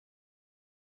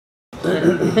All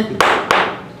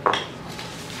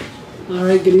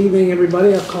right, good evening,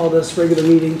 everybody. I'll call this regular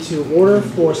meeting to order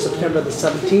for September the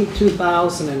 17th,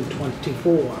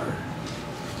 2024.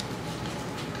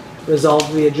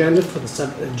 Resolve the agenda for the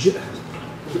September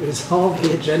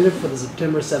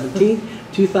 17th,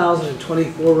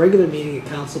 2024 regular meeting of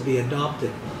council be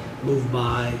adopted. Moved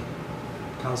by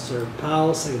Councillor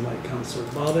Powell, seconded by Councillor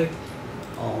Bobick.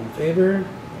 All in favor?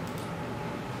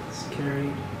 It's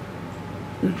carried.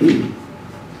 3.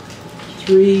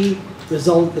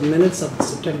 Resolve the minutes of the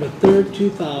September 3rd,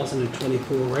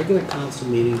 2024 regular council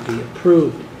meeting be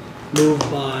approved. Moved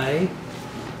by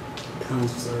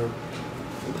Councillor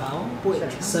Powell,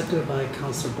 seconded by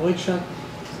Councillor Boychuk.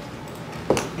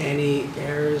 Any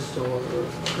errors or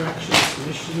corrections,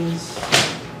 omissions?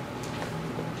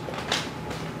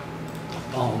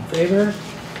 All in favor?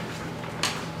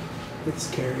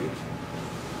 It's carried.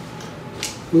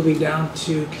 Moving down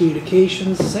to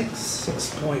communications,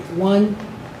 6.1.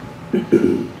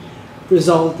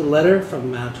 Resolved the letter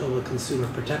from Manitoba Consumer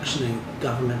Protection and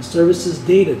Government Services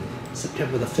dated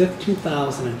September the 5th,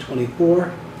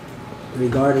 2024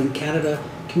 regarding Canada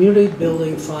Community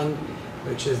Building Fund,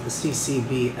 which is the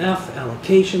CCBF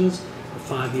allocations, the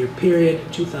 5-year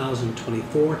period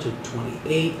 2024 to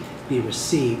 28 be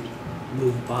received.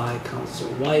 Moved by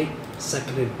Councillor Whyte,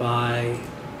 seconded by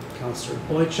Councillor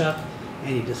Boychuk.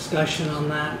 Any discussion on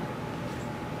that?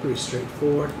 Pretty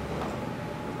straightforward.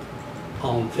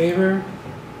 All in favor?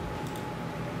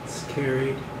 It's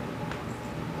carried.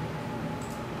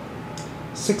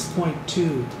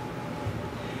 6.2.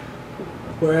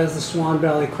 Whereas the Swan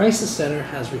Valley Crisis Center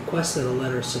has requested a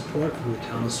letter of support from the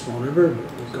town of Swan River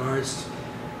with regards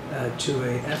to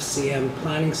a FCM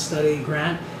planning study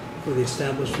grant for the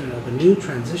establishment of a new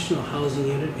transitional housing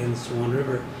unit in Swan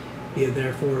River. Be it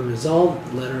therefore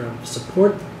resolved, the letter of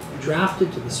support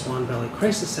drafted to the Swan Valley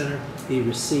Crisis Center be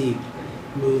received.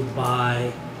 Moved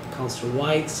by Councillor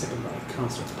Whyte, seconded by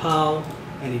Councillor Powell.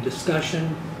 Any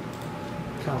discussion?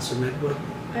 Councillor Medwid.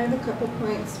 I have a couple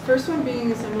points. First one being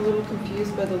is I'm a little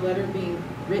confused by the letter being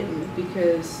written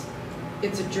because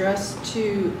it's addressed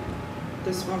to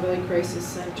the Swan Valley Crisis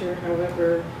Center.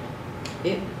 However,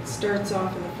 it starts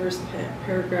off in the first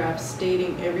paragraph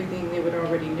stating everything they would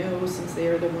already know since they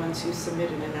are the ones who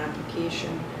submitted an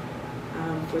application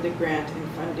for the grant and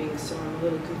funding. So I'm a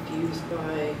little confused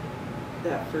by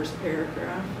that first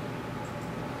paragraph.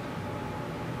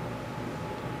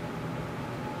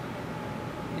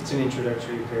 It's an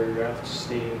introductory paragraph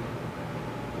stating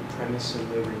the premise of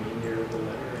the remainder of the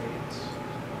letter.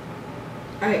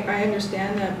 I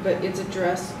understand that, but it's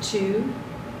addressed to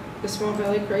the Swan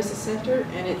Valley Crisis Center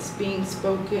and it's being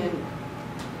spoken.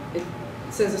 It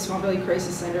says the Swan Valley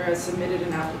Crisis Center has submitted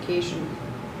an application.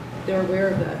 They're aware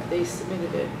of that. They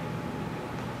submitted it.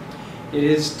 It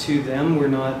is to them. We're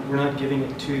not giving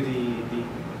it to the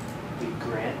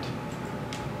grant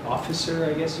officer,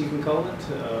 I guess you can call it,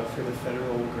 for the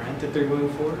federal grant that they're going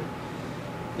for.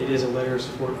 It is a letter of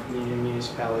support from the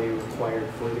municipality required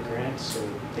for the grant, so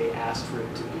they asked for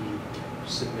it to be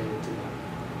submitted to them.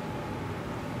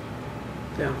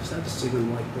 Yeah, I've seen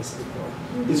them like this before.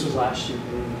 This was last year.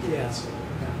 Yeah. So,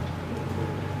 yeah.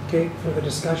 Okay, further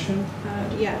discussion?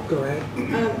 Yeah. Go ahead.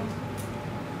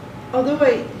 Although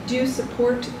I do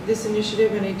support this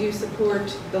initiative and I do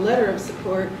support the letter of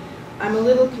support, I'm a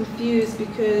little confused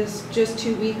because just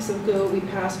 2 weeks ago we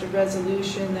passed a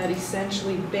resolution that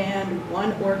essentially banned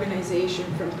one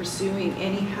organization from pursuing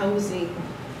any housing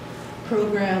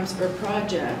programs or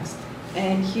projects,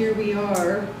 and here we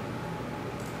are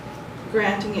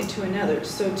granting it to another.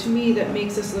 So to me that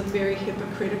makes us look very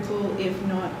hypocritical, if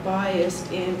not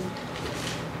biased, in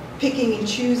picking and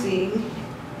choosing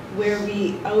where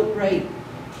we outright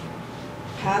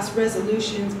pass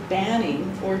resolutions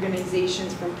banning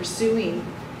organizations from pursuing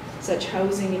such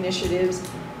housing initiatives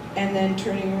and then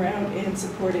turning around and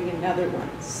supporting another one.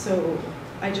 So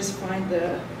I just find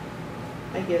the,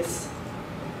 I guess,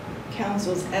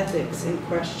 council's ethics in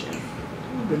question.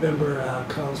 Remember,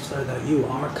 Councillor, that you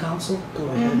are council. Go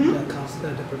ahead,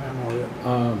 Councillor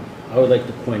Moriaux. I would like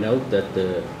to point out that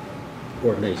the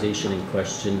organization in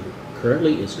question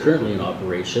is currently in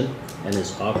operation and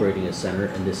is operating a center,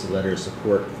 and this letter of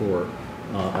support for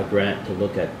a grant to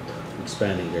look at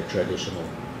expanding their transitional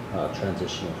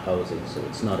housing. So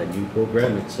it's not a new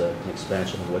program, it's an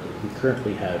expansion of what we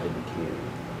currently have in the community.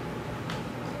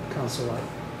 Councillor Whyte.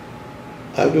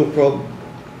 I have no problem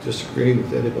disagreeing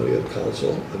with anybody at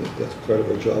council. I think that's part of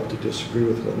our job to disagree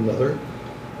with one another.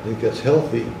 I think that's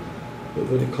healthy. But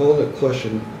when you call into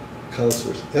question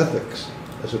councillors' ethics,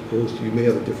 as opposed to you may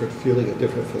have a different feeling, a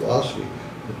different philosophy,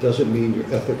 it doesn't mean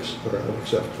your ethics are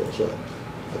unacceptable. So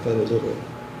I find a little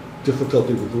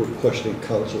difficulty with the word questioning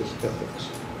council's ethics.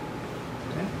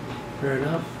 Okay, fair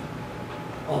enough.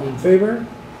 All in favor?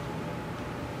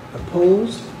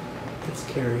 Opposed? It's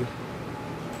carried.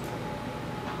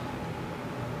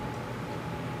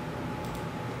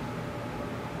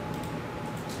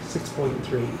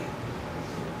 .3.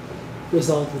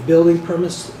 Result of building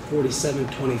permits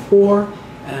 4724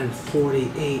 and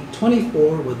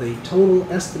 4824 with a total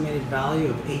estimated value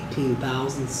of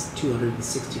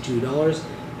 $18,262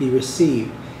 be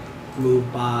received.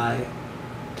 Moved by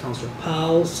Councillor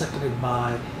Powell, seconded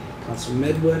by Councillor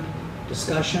Medwid.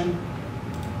 Discussion.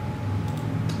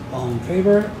 All in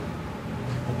favor?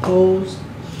 Opposed?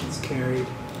 It's carried.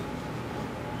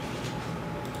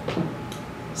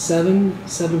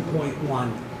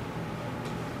 7.1.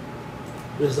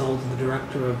 Result of the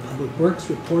Director of Public Works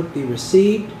report be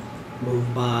received.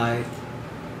 Moved by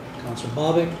Councillor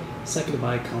Bobick, seconded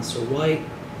by Councillor Whyte.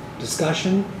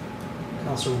 Discussion.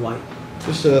 Councillor Whyte.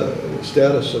 Just the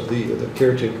status of the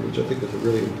caretaker, which I think is a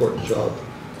really important job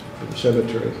for the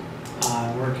cemetery.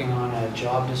 Working on a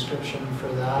job description for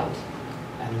that,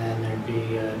 and then there'd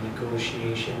be a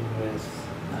negotiation with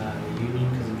the union,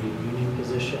 because it'd be a union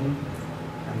position,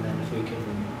 and then if we can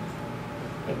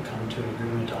come to an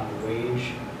agreement on a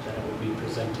wage, then it will be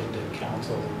presented to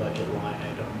council as a budget line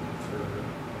item for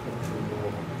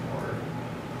approval or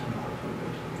to not approve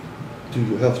it. Do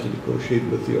you have to negotiate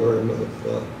with the RM of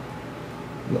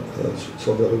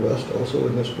Silver West also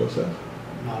in this process?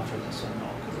 Not for this one, no,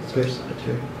 because Okay. it's our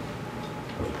cemetery.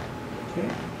 Okay.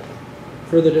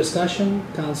 Further discussion.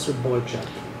 Councillor Boychuk.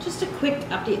 Just a quick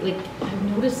update, like I've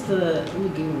noticed the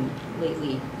lagoon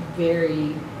lately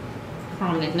very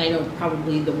prominent, and I know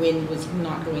probably the wind was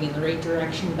not going in the right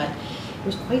direction, but it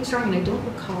was quite strong, and I don't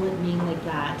recall it being like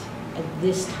that at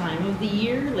this time of the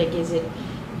year. Like, is it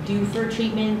due for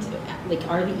treatment? Like,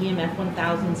 are the EMF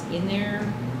 1000s in there?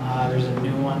 There's a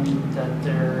new one that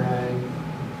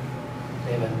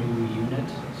they have a new unit,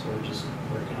 so we're just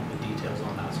working on the details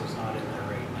on that, so it's not in there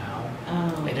right now.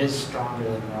 Oh. It is stronger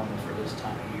than normal for this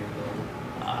time of year though,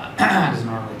 because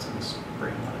normally it's in the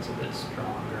spring when it's a bit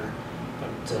stronger, but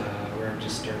we're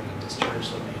just starting to discharge,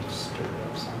 so it may just stir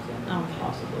up something, Okay.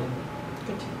 possibly.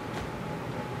 Good.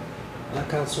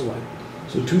 Councillor Whyte.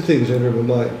 So two things enter my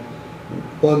mind.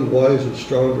 One, why is it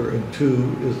stronger? And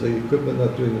two, is the equipment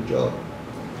not doing the job?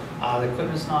 The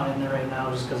equipment's not in there right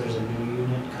now just because there's a new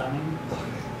unit coming.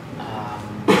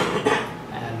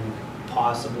 And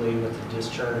possibly with the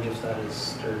discharge, if that has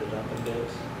stirred it up a bit.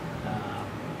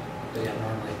 But yeah,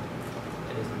 normally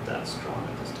it isn't that strong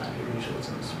at this time. Usually it's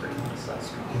in the spring when it's that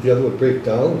strong. Did the other one break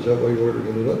down? Is that why you're ordering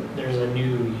a new one? There's a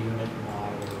new unit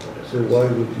model or whatever. So why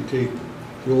would you take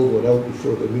the old one out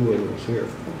before the new one was here?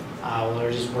 Well,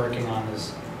 they're just working on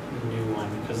this new one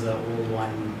because the old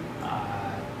one,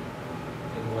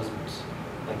 it wasn't,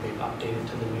 like they've updated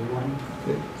to the new one.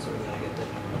 Okay. So we gotta get the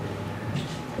new one in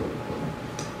there.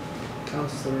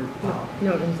 Councillor Powell.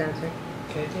 No, it didn't answer.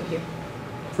 Okay. Thank you.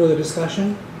 Further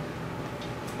discussion?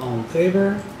 All in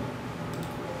favor?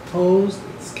 Opposed?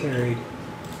 It's carried.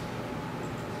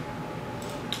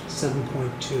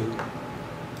 7.2.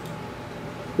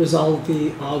 Resolved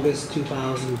the August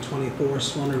 2024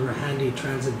 Swan River Handy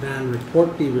Transit Van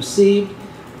report be received.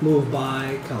 Moved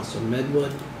by Councillor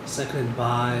Medwid, seconded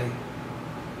by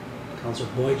Councillor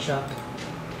Boychuk.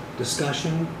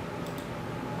 Discussion?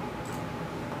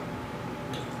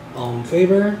 All in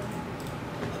favor?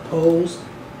 Opposed?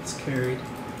 It's carried.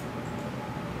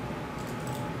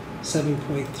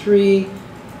 7.3,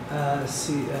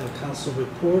 council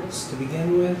reports to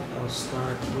begin with. I'll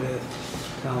start with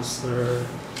Councillor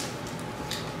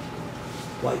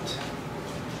Whyte.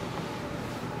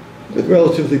 Been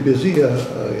relatively busy. I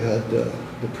had the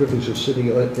privilege of sitting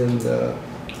in with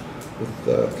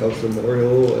Councillor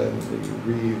Moriaux and the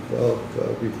Reeve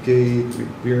Gade,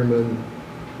 Reeve Bierman,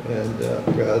 and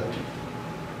Brad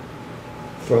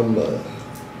from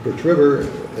Birch River,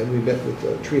 and we met with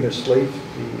Trina Slate,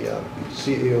 the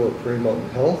CEO of Prairie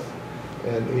Mountain Health,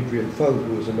 and Adrian Fung,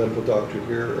 who was a medical doctor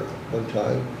here one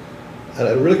time. And I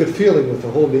had a really good feeling with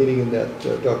the whole meeting in that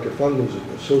Dr. Fung was an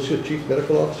Associate Chief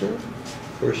Medical Officer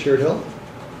for Shared Health.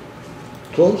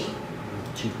 Close?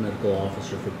 Chief Medical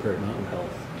Officer for Prairie Mountain Health.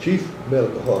 Chief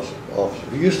Medical Officer.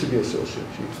 He used to be Associate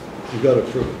Chief. You got to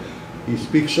prove it. He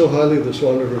speaks so highly of the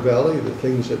Swan River Valley, the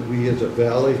things that we as a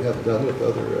valley have done with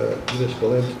other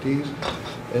municipal entities,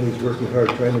 and he's working hard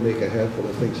trying to make a handful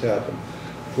of things happen.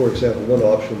 For example, one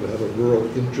option would have a rural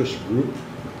interest group,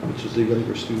 which is the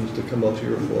younger students to come out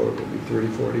here for maybe 30,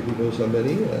 40, who knows how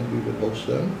many, and we would host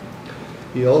them.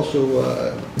 He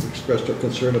also expressed a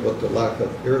concern about the lack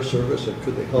of air service and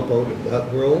could they help out in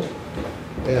that world.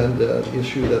 And the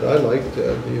issue that I liked,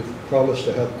 they've promised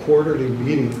to have quarterly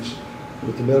meetings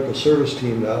with the medical service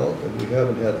team now, and we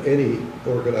haven't had any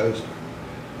organized,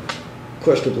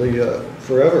 questionably,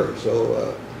 forever.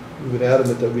 So we've been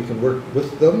adamant that we can work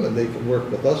with them and they can work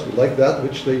with us. We like that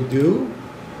which they do,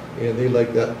 and they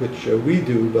like that which we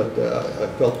do, but I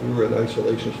felt we were in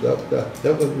isolation, so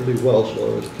that went really well,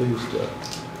 so I was pleased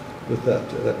with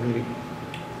that meeting.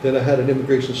 Then I had an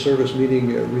immigration service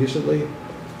meeting recently,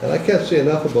 and I can't say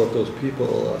enough about those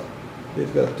people.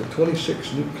 They've got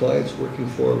 26 new clients working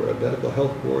for medical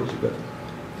health boards. They've got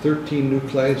 13 new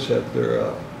clients have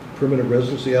their permanent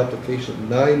residency application.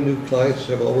 9 new clients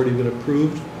have already been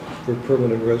approved for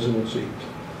permanent residency.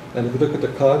 And if you look at the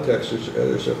context,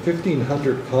 there's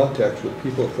 1,500 contacts with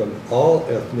people from all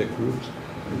ethnic groups,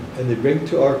 and they bring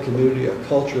to our community a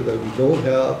culture that we don't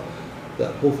have,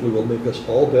 that hopefully will make us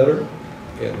all better,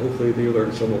 and hopefully they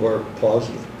learn some of our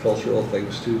positive cultural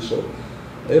things too. So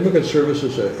immigrant service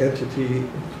is an entity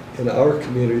in our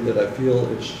community that I feel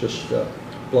is just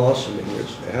blossoming.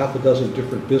 There's half a dozen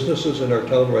different businesses in our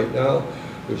town right now.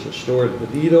 There's a store in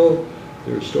Benito.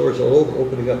 There's stores all over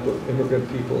opening up with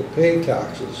immigrant people paying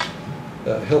taxes,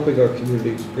 helping our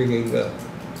communities, bringing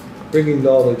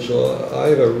knowledge. So I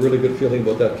have a really good feeling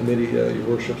about that committee, Your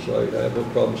Worship, so I have no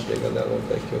problem staying on that one.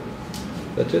 Thank you.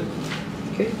 That's it.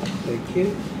 Okay, thank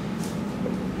you.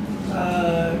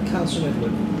 Councillor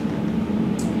Medwid.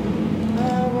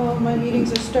 Well, my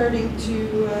meetings are starting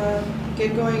to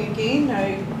get going again.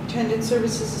 I attended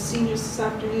services of seniors this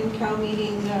afternoon, Cal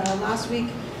meeting last week.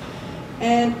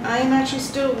 And I'm actually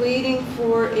still waiting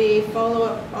for a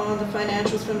follow-up on the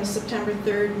financials from the September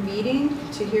 3rd meeting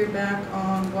to hear back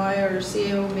on why our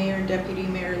CAO, mayor, and deputy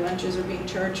mayor lunches are being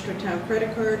charged to a town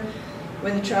credit card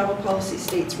when the travel policy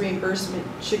states reimbursement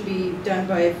should be done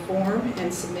by a form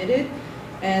and submitted.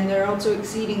 And they're also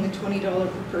exceeding the $20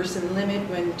 per person limit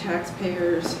when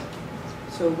taxpayers,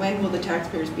 so when will the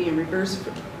taxpayers be reimbursed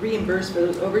for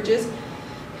those overages?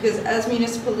 Because as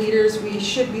municipal leaders, we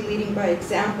should be leading by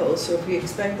example. So if we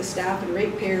expect the staff and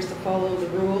ratepayers to follow the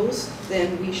rules,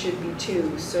 then we should be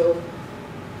too. So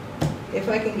if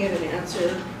I can get an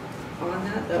answer on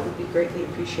that, that would be greatly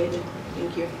appreciated.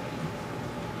 Thank you.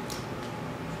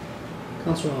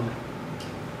 Councillor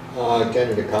Allen.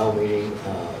 Attended a Cal meeting,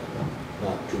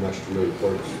 not too much to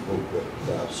report. Spoke with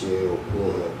CAO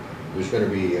Poole. There's going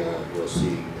to be, we'll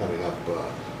see coming up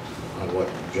on what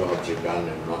jobs are done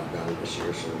and not done this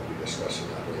year, so we'll be discussing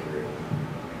that later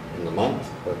in the month,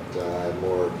 but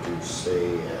more to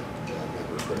say at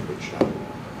member privilege now.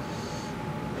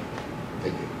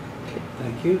 Thank you. Okay,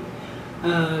 thank you.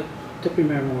 Deputy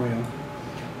Mayor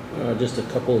Moriaux. Just a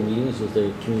couple of meetings with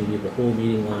the community of the whole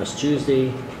meeting last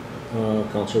Tuesday.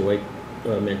 Councillor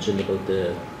Whyte mentioned about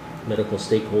the medical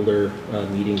stakeholder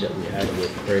meeting that we had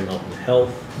with Prairie Mountain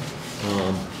Health,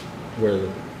 where,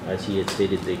 as he had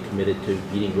stated, they committed to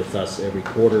meeting with us every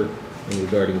quarter in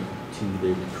regarding to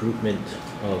the recruitment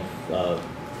of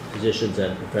physicians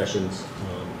and professions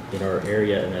in our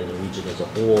area and as a region as a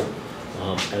whole.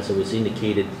 As it was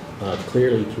indicated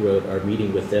clearly throughout our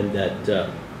meeting with them, that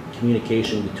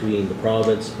communication between the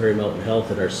province, Prairie Mountain Health,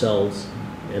 and ourselves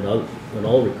and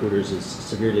all recruiters is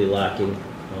severely lacking,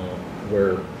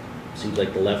 where it seems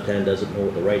like the left hand doesn't know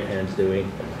what the right hand's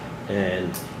doing,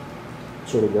 and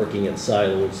sort of working in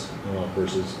silos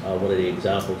versus one of the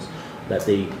examples that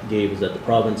they gave is that the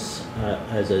province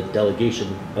has a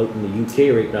delegation out in the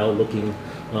UK right now looking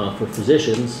for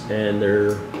physicians, and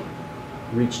they're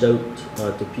reached out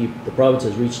the province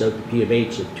has reached out to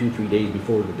PMH 2-3 days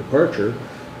before the departure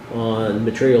on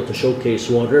material to showcase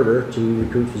Swan River to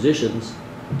recruit physicians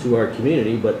to our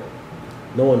community, but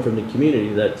no one from the community,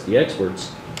 that's the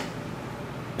experts,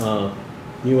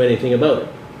 knew anything about it.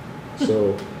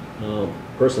 So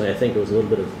personally, I think it was a little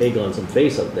bit of egg on some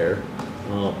face out there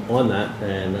on that,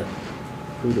 and a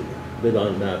bit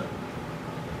on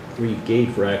Reeve Gate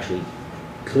for actually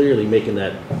clearly making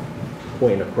that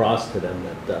point across to them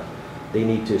that they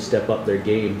need to step up their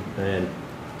game and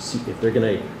see if they're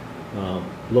going to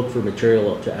look for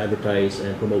material to advertise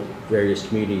and promote various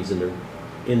communities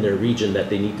in their region, that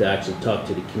they need to actually talk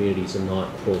to the communities and not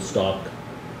pull stock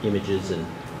images and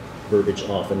verbiage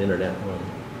off an internet on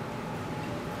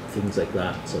things like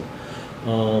that. So,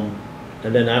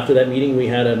 and then after that meeting, we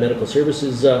had a medical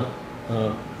services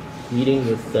meeting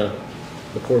with the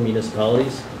core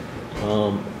municipalities.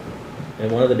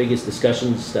 And one of the biggest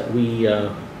discussions that we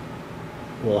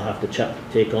will have to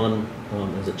take on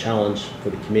as a challenge for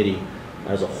the committee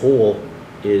as a whole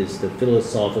is the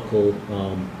philosophical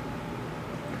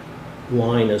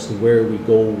line as to where we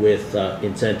go with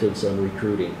incentives on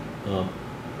recruiting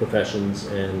professions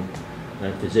and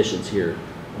physicians here.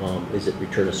 Is it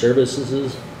return of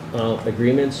services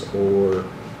agreements or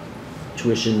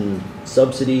tuition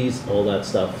subsidies, all that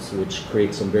stuff, which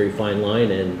creates some very fine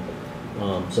line and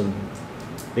some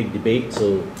big debate.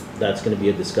 So that's going to be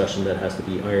a discussion that has to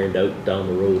be ironed out down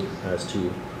the road as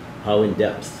to how in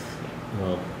depth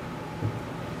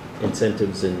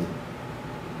incentives and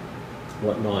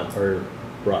whatnot are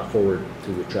brought forward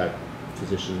to attract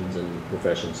physicians and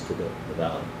professions to the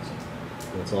valley.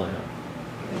 So that's all I have.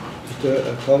 Just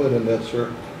a comment on that,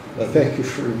 sir. Thank you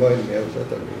for reminding me, I was at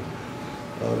that meeting.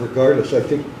 Regardless, I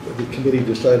think the committee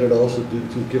decided also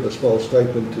to give a small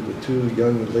stipend to the 2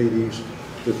 young ladies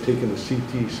who've taken the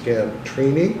CT scan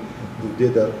training, who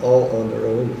did that all on their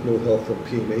own with no help from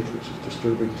PMH, which is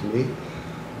disturbing to me.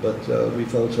 But we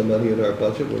found some money in our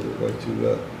budget where we're going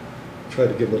to try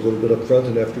to give them a little bit up front,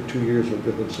 and after 2 years we'll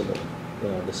give them some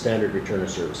more. The standard return of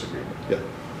service agreement. Yeah.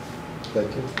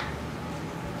 Thank you.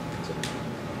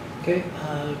 Okay,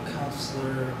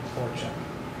 Councillor Boychuk.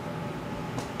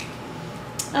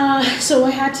 So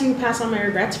I had to pass on my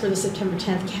regrets for the September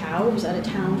 10th cow. I was out of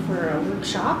town for a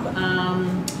workshop.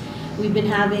 We've been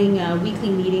having weekly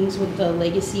meetings with the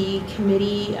Legacy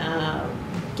Committee,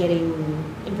 getting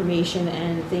information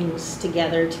and things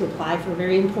together to apply for a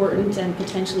very important and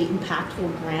potentially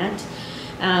impactful grant.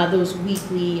 Those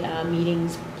weekly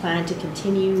meetings plan to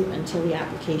continue until the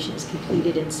application is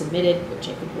completed and submitted, which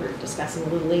I think we're discussing a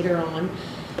little later on.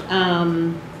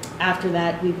 After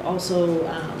that, we've also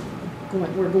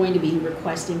we're going to be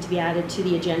requesting to be added to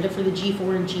the agenda for the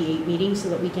G4 and G8 meetings so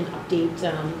that we can update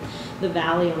the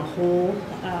valley on a whole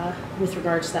with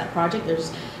regards to that project.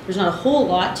 There's not a whole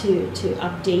lot to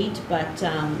update, but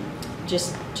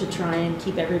just to try and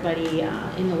keep everybody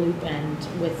in the loop and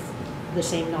with the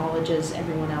same knowledge as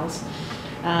everyone else.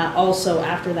 Also,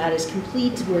 after that is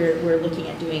complete, we're looking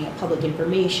at doing a public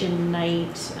information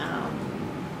night,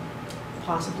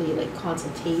 possibly like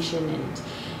consultation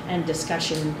and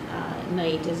discussion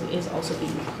night is also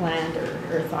being planned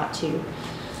or thought to.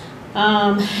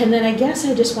 And then I guess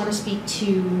I just want to speak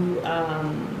to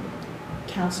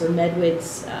Councillor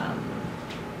Medwid's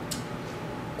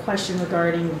question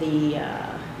regarding the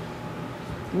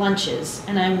lunches,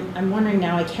 and I'm wondering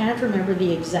now, I can't remember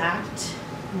the exact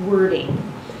wording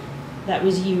that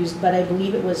was used, but I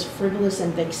believe it was frivolous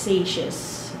and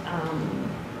vexatious.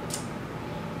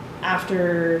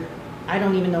 After I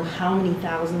don't even know how many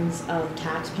thousands of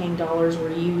tax-paying dollars were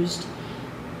used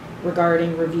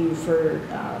regarding review for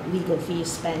legal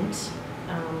fees spent,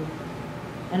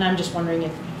 and I'm just wondering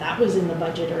if that was in the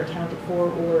budget or accounted for,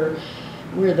 or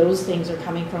where those things are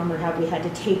coming from, or have we had to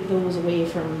take those away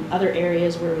from other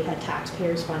areas where we had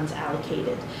taxpayers' funds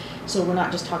allocated. So we're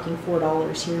not just talking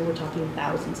 $4 here, we're talking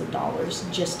thousands of dollars,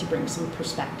 just to bring some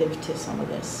perspective to some of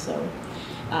this. So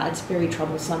it's very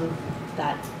troublesome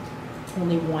that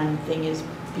only one thing is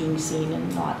being seen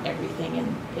and not everything,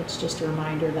 and it's just a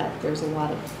reminder that there's a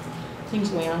lot of things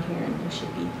going on here and there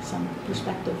should be some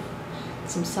perspective,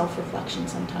 some self-reflection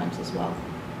sometimes as well.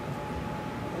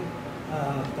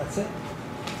 That's it.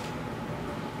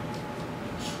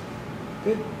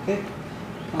 Good. Okay.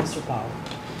 Councillor Powell.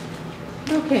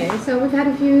 Okay, so we've had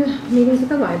a few meetings with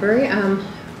the library.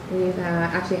 We've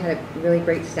actually had a really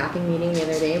great staffing meeting the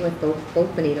other day with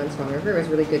both Bonito and Swan River. It was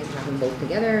really good to have them both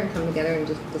together and come together and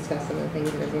just discuss some of the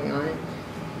things that are going on at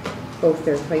both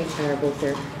their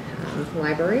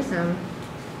libraries.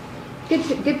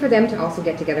 Good for them to also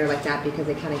get together like that, because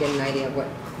they kind of get an idea of what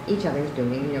each other's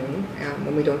doing, you know,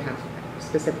 when we don't have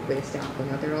specifically the staff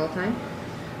going out there all the time.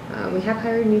 We have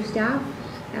hired new staff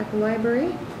at the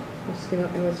library, which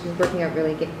is working out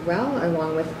really well,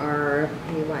 along with our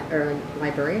new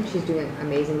librarian. She's doing an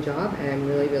amazing job, and I'm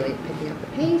really picking up the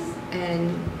pace and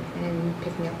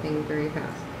picking up things very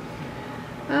fast.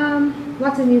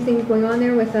 Lots of new things going on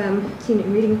there with teen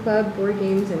reading club, board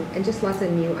games, and just lots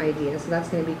of new ideas, so that's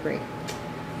going to be great.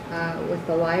 With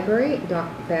the library,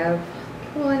 Bev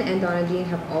Poole and Donna Jean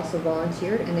have also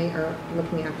volunteered, and they are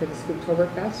looking after the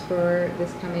Spooktoberfest for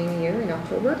this coming year in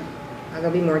October.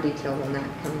 There'll be more details on that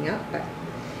coming up, but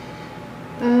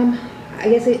I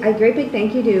guess a great big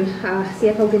thank you to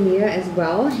CFO Gnida as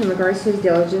well in regards to his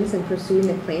diligence in pursuing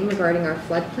the claim regarding our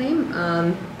flood claim.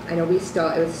 I know it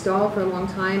was stalled for a long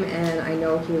time, and I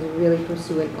know he was really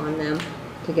pursuant on them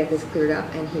to get this cleared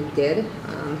up, and he did.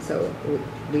 So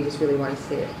we just really want to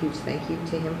say a huge thank you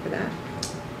to him for that.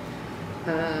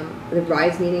 The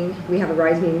RISE meeting, we have a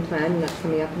RISE meeting planned, and that's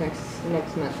coming up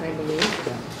next month, I believe.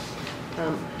 So,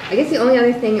 I guess the only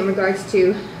other thing in regards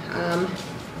to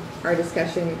our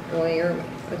discussion earlier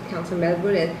with Councillor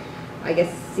Medwid is I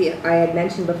guess I had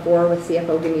mentioned before with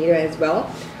CFO Gnida as well.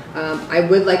 I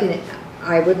would like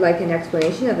an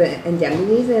explanation of the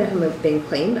indemnities that have been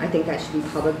claimed. I think that should be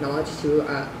public knowledge to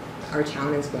our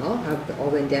town as well, of all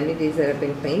the indemnities that have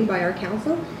been claimed by our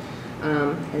council,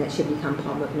 and it should become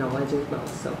public knowledge as well.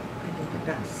 So I think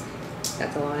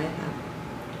that's all I have.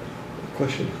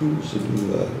 Question, who's the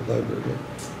new librarian?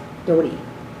 Dodie,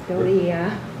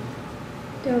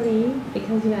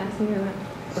 because you asked me that.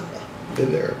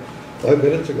 Been there 5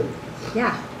 minutes ago.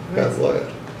 Yeah. Got Whyte.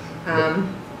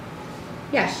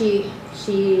 Yeah, she's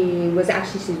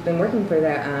been working for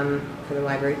the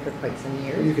library for quite some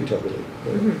years. You can tell me.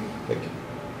 Thank you.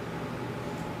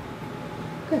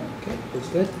 Good. Okay, that's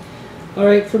good. All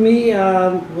right, for me,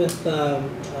 with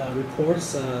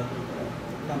reports,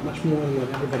 not much more than what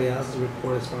everybody else's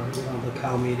report as far as the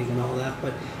Cal meeting and all that,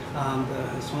 but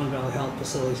the Swan Valley Health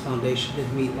Facilities Foundation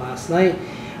did meet last night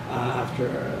after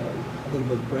a little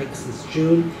bit of break since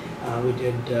June. We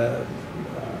did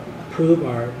approve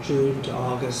our June to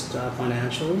August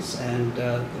financials, and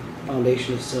the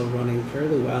foundation is still running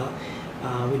fairly well.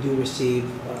 We do receive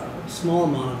a small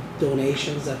amount of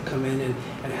donations that come in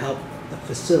and help the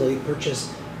facility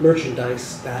purchase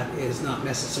merchandise that is not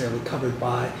necessarily covered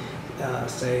by,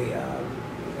 say,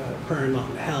 Prairie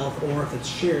Mountain Health, or if it's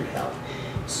shared health.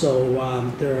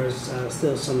 So there's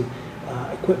still some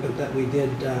equipment that we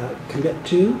did commit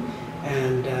to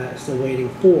and still waiting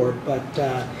for, but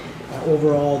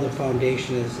overall the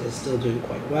foundation is still doing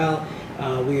quite well.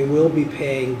 We will be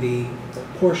paying the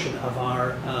portion of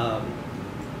our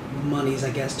monies, I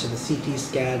guess, to the CT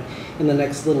scan in the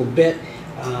next little bit,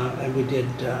 and we did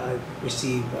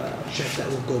receive a check that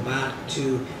will go back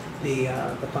to the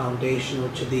foundation, or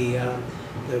to the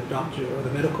doctor or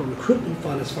the medical recruitment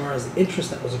fund, as far as the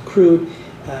interest that was accrued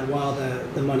while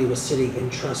the money was sitting in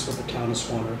trust with the town of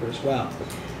Swan River as well.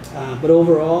 But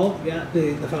overall, yeah,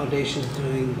 the foundation is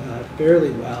doing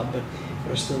fairly well, but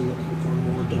we're still looking for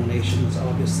more donations,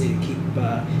 obviously, to keep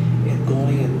it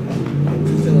going and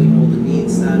fulfilling all the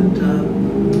needs that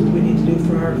we need to do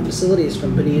for our facilities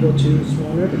from Benito to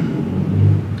Swan River.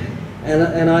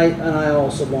 And I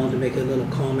also wanted to make a little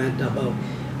comment about,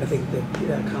 I think that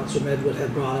Councillor Medwid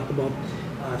had brought up about,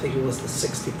 I think it was the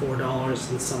 $64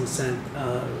 and some cent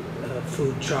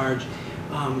food charge.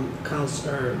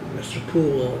 Councillor Mr.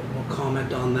 Poole will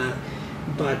comment on that,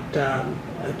 but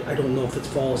I don't know if it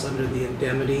falls under the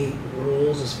indemnity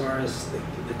rules as far as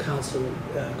the council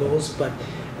goes, but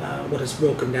what is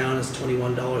broken down is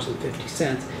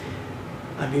 $21.50.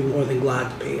 I'd be more than glad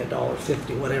to pay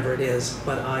 $1.50, whatever it is,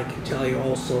 but I can tell you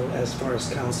also, as far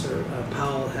as Councillor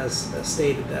Powell has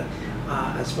stated, that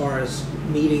as far as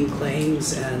meeting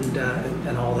claims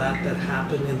and all that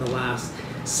happened in the last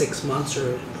 6 months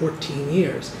or 14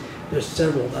 years, there's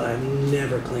several that I've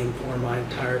never claimed for in my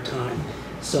entire time.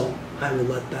 So I will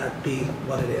let that be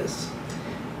what it is.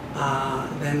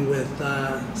 Then with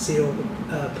CO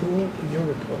Poole, your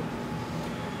report.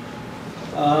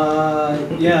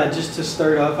 Yeah, just to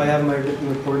start off, I have my written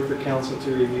report for council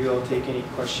to review. I'll take any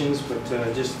questions, but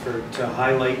just to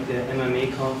highlight the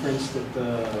MMA conference that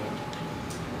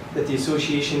the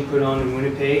association put on in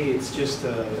Winnipeg. It's just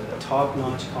a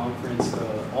top-notch conference.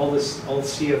 All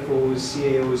CFOs,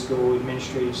 CAOs go,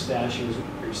 administrative staff.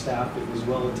 It was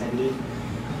well attended.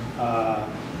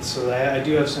 So I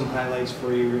do have some highlights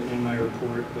for you written in my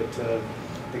report, but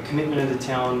the commitment of the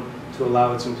town to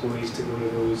allow its employees to go to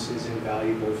those is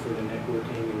invaluable for the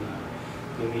networking and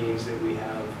the meetings that we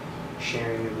have,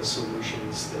 sharing of the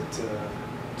solutions that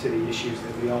to the issues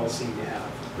that we all seem to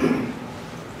have.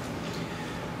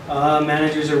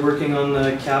 Managers are working on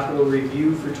the capital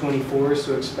review for 24,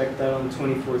 so expect that on the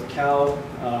 24th Cal.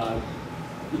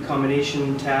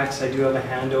 Accommodation tax, I do have a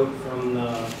handout from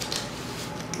the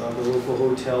local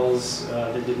hotels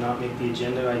that did not make the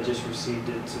agenda. I just received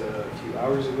it a few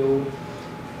hours ago.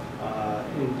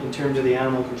 In terms of the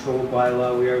animal control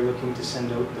bylaw, we are looking to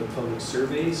send out the public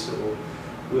survey, so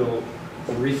we'll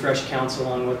refresh council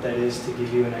on what that is to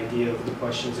give you an idea of the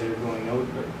questions that are going out,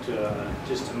 but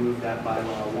just to move that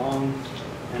bylaw along.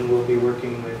 And we'll be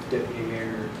working with Deputy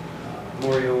Mayor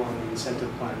Moriaux on the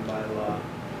incentive plan bylaw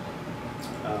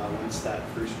once that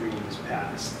first reading is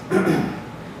passed.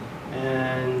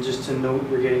 And just to note,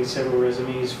 we're getting several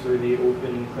resumes for the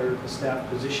open clerical staff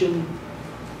position.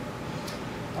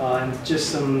 And just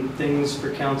some things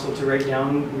for council to write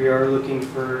down. We are looking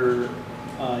for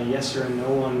yes or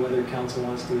no on whether council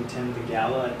wants to attend the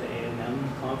gala at the A&M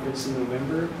conference in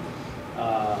November.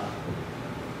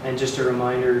 And just a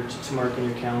reminder to mark in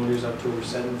your calendars October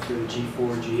 7th for the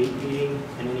G4, G8 meeting,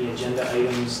 and any agenda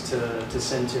items to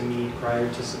send to me prior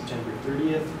to September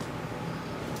 30th.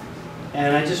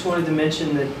 And I just wanted to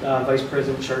mention that Vice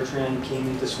President Chartrand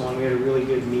came to Swan. We had a really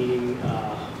good meeting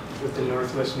with the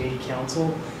Northwest Media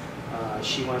Council.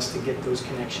 She wants to get those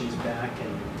connections back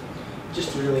and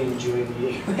just really enjoy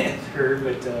meeting with her,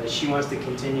 but she wants to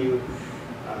continue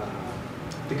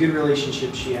the good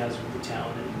relationship she has with the town,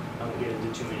 and I won't get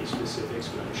into too many specifics,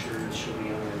 but I'm sure she'll be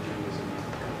on our agendas in the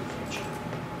coming future.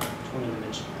 Just wanted to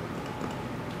mention that.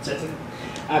 That's it.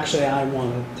 Actually, I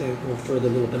wanted to go further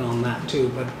a little bit on that too,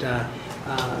 but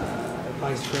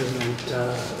Vice President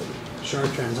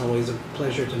Chartrand's always a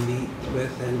pleasure to meet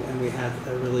with, and we had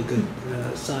a really good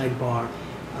sidebar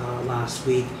last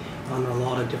week on a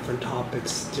lot of different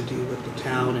topics to do with the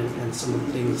town and some of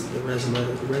the things, the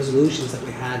resolutions that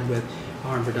we had with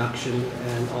harm reduction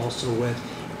and also with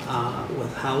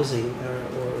housing or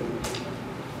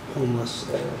homeless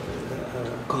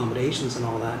accommodations and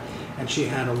all that. And she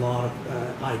had a lot of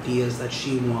ideas that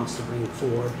she wants to bring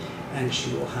forward, and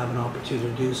she will have an opportunity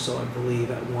to do so, I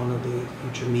believe, at one of the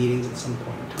future meetings at some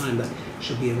point in time that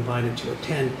she'll be invited to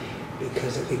attend,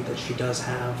 because I think that she does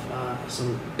have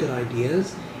some good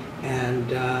ideas, and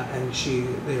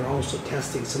they're also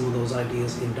testing some of those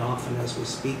ideas in Dauphin as we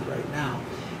speak right now.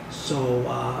 So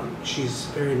she's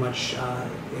very much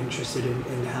interested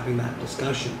in having that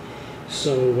discussion.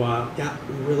 So yeah,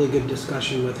 really good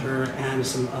discussion with her, and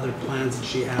some other plans that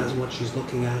she has, what she's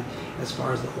looking at as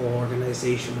far as the whole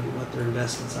organization and what their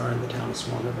investments are in the town of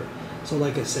Swan River. So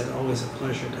like I said, always a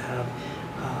pleasure to have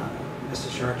Mr.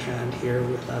 Chartrand here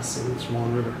with us in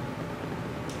Swan River.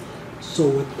 So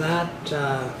with that,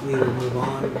 we will move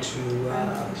on to,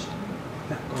 yeah,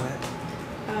 go ahead.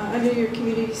 Under your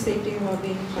community safety and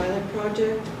wellbeing pilot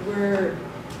project,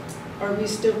 are we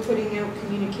still putting out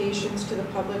communications to the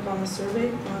public on the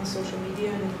survey, on social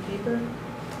media and in the paper?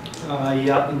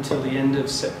 Yeah, until the end of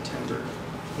September.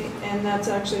 And that's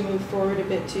actually moved forward a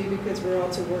bit too, because we're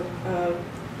also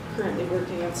currently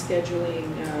working on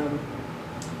scheduling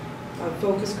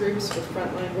focus groups with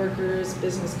frontline workers,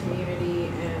 business community,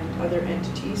 and other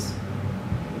entities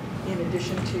in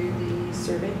addition to the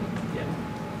survey. Yeah.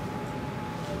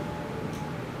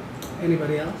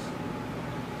 Anybody else?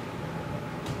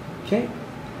 Okay,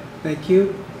 thank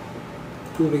you.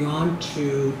 Moving on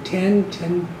to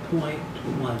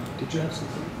 10.1. Did you have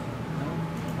something? No?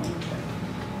 Okay.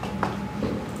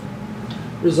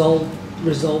 Resolve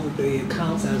that the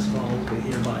accounts as follows be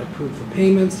hereby approved for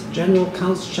payments. General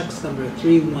accounts checks number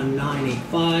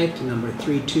 31985 to number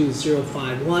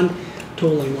 32051,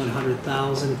 totaling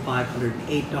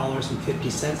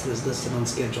 $100,508.50 as listed on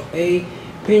Schedule A.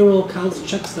 Payroll accounts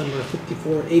checks number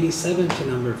 5487 to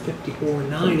number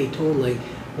 5490, totaling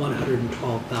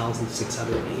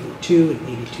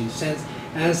 $112,682.82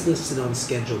 as listed on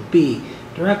Schedule B.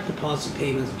 Direct deposit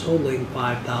payments totaling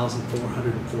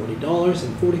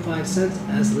 $5,440.45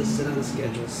 as listed on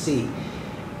Schedule C.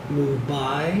 Moved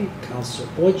by Councillor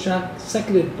Boychuk,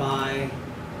 seconded by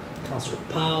Councillor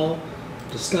Powell.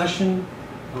 Discussion,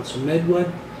 Councillor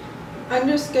Medwid.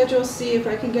 Under Schedule C, if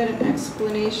I can get an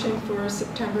explanation for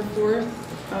September 4th,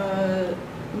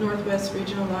 Northwest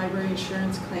Regional Library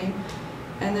insurance claim,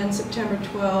 and then September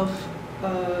 12th,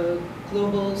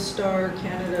 Global Star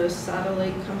Canada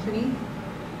Satellite Company.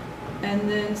 And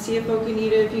then CFO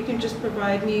Gnida, if you can just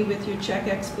provide me with your check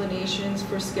explanations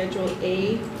for Schedule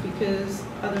A, because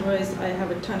otherwise I have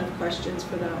a ton of questions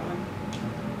for that one.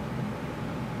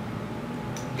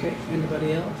 Okay,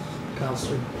 anybody else?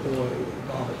 Councillor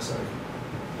Bobick, sorry.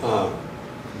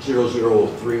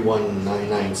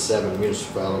 00319997,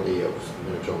 Municipality of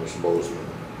Manitoba, Bozeman.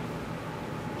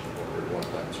 What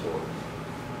that's for.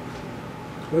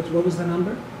 What was the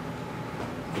number?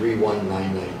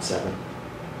 31997.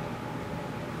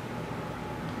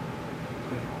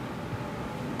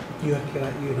 You know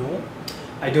it?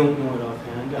 I don't know it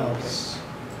offhand. I Oh, was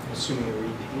assuming a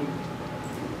repeat.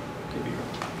 Could be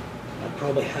wrong. I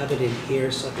probably have it in here,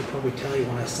 so I could probably tell you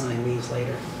when I sign these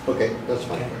later. Okay, that's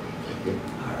fine. Okay. Thank you.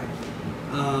 All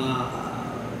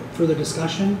right. Further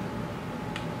discussion?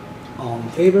 All in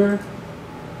favor?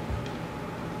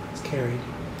 It's carried.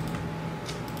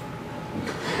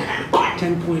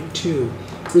 10.2.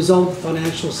 Resolve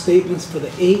financial statements for the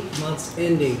 8 months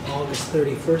ending August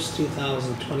 31st,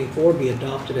 2024 be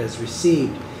adopted as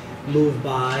received. Moved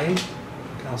by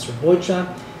Councillor Boychuk,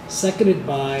 seconded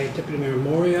by Deputy Mayor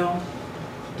Moriaux.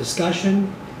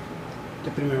 Discussion?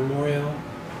 Deputy Mayor Moriaux.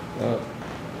 A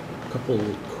couple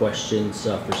questions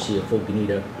for CFO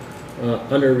Gnida.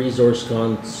 Under Resource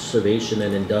Conservation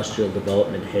and Industrial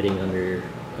Development heading under,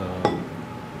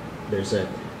 there's a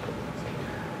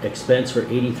expense for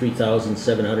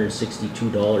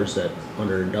 $83,762 that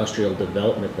under Industrial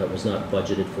Development that was not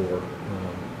budgeted for.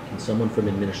 Can someone from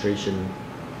administration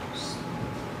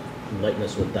enlighten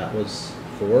us what that was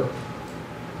for?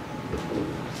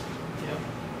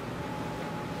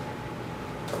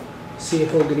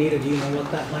 CFO Gnida, do you know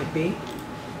what that might be?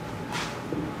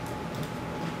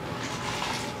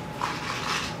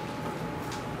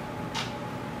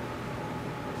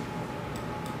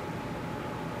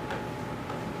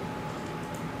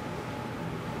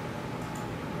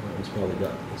 He's probably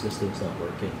got, this thing's not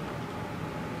working.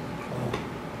 Oh,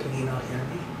 can you not hear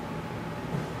me?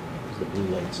 Because the blue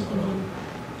light's not on.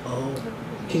 Oh,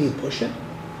 can you push it?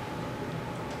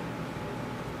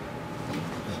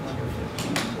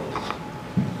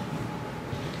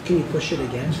 Can you push it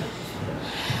again?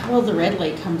 Well, the red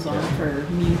light comes on for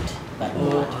mute, but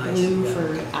Oh, not I see. blue Yeah, for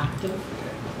okay. active.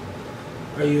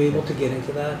 Are you able to get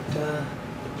into that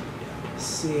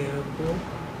CAO pool?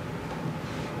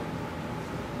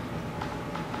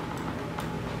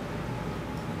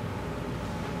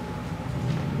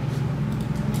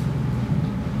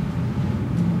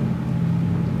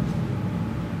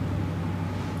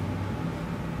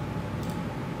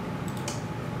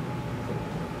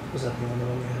 Was that the only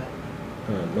one you had?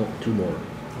 No, two more. Okay.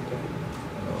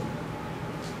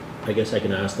 I guess I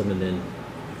can ask them and then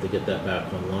if they get that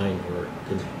back online or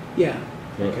can. Yeah,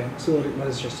 Yeah. okay. So what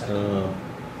is your second?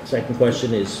 Second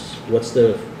question is, what's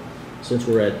the, since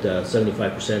we're at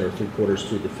 75% or 3/4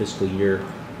 through the fiscal year,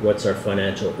 what's our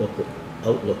financial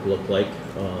outlook look like?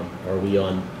 Are we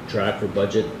on track for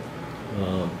budget?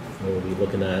 Or are we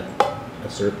looking at a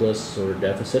surplus or a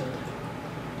deficit?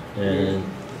 And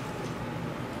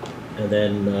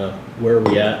then where are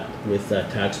we at with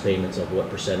tax payments of what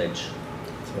percentage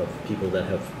of people that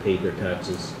have paid their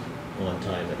taxes on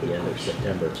time at the end of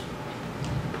September?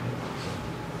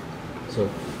 So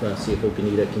CFO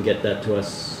Gnida can get that to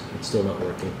us. It's still not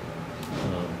working.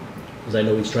 Because I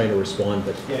know he's trying to respond,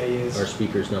 but Yeah, he is. our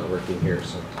speaker's not working here,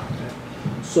 so.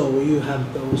 So you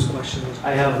have those questions?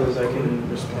 I have those, I can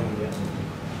respond, yeah.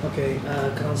 Okay,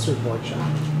 Councillor Boychuk.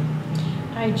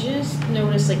 I just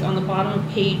noticed, like, on the bottom of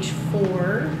page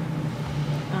 4,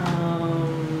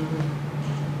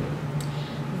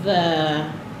 the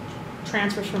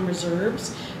transfers from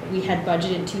reserves, we had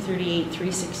budgeted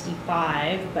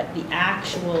 238,365, but the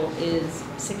actual is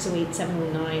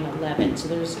 608,709.11. So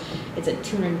it's at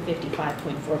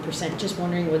 255.4%. Just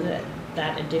wondering whether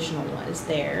that additional was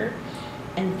there.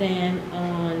 And then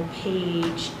on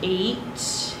page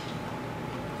 8,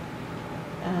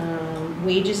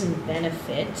 wages and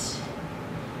benefit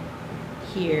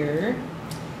here,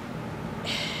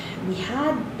 we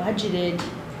had budgeted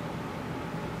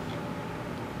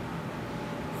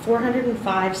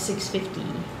 405,650,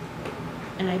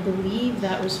 and I believe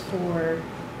that was for,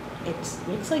 it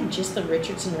looks like just the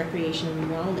Richardson Recreation and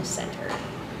Wellness Center.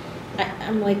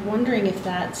 I'm like wondering if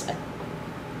that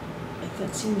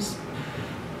seems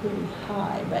really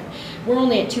high, but we're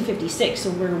only at 256,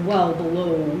 so we're well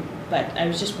below. But I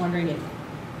was just wondering if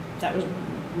that was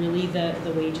really the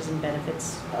wages and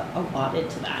benefits allotted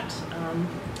to that.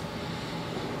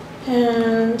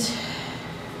 And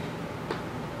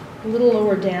a little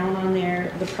lower down on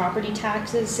there, the property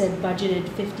taxes said budgeted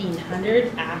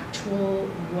 1,500, actual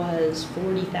was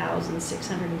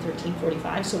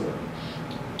 40,613.45, so we're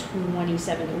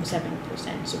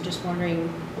 27.07%. So just wondering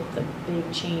what the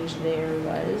big change there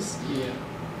was. Yeah.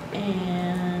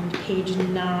 And page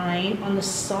 9, on the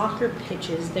soccer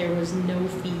pitches, there was no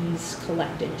fees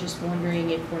collected. Just wondering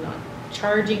if we're not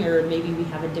charging, or maybe we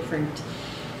have a different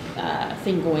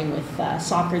thing going with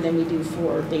soccer than we do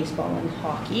for baseball and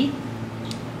hockey.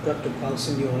 Dr.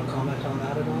 Clouson, do you want to comment on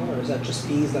that at all, or is that just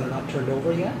fees that are not turned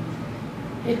over yet?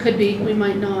 It could be. We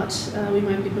might not. We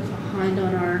might be behind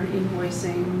on our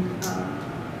invoicing.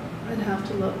 I'd have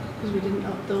to look because we didn't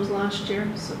up those last year,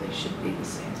 so they should be the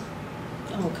same.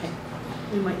 Oh, okay.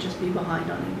 We might just be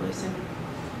behind on invoicing.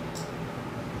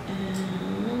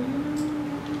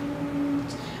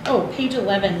 Oh, page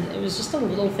 11, it was just a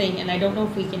little thing, and I don't know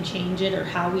if we can change it or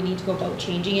how we need to go about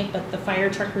changing it, but the fire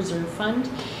truck reserve fund,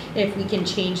 if we can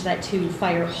change that to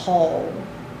fire hall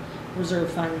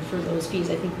reserve fund for those fees.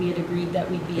 I think we had agreed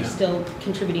that we'd be still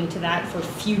contributing to that for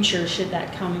future, should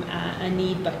that come a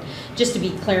need, but just to be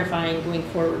clarifying going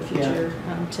forward future,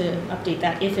 to update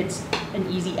that if it's an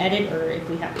easy edit, or if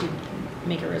we have to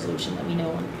make a resolution, let me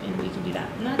know, and we can do that.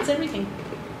 And that's everything.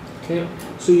 Okay,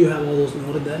 so you have all those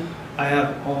noted then? I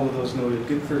have all of those noted.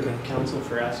 Good for council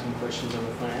for asking questions on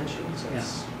the financials.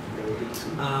 That's really good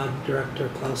too. Director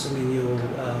Clouson, you'll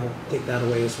take that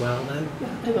away as well then?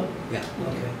 Yeah, I will. Yeah,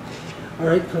 okay. All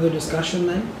right, further discussion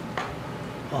then?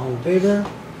 All in favor?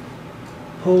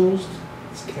 Opposed?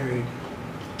 It's carried.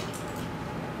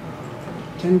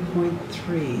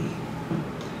 10.3.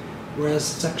 Whereas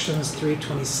sections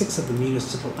 326 of the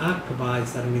Municipal Act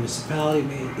provides that a municipality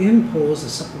may impose a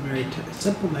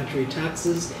supplementary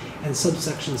taxes, and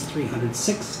subsections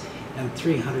 306 and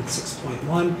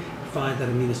 306.1 provide that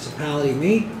a municipality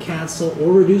may cancel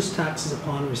or reduce taxes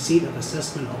upon receipt of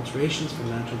assessment alterations from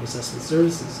Manitoba Assessment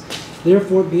Services.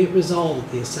 Therefore, be it resolved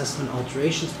that the assessment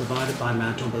alterations provided by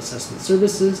Manitoba Assessment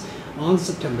Services on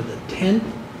September the 10th,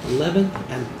 11th,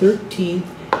 and 13th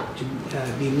to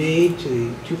be made to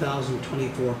the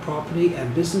 2024 property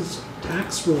and business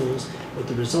tax rolls with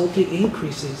the resulting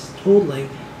increases totaling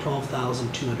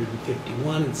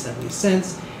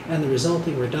 $12,251.70 and the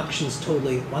resulting reductions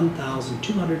totaling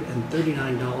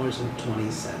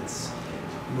 $1,239.20.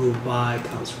 Moved by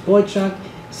Councillor Boychuk,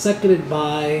 seconded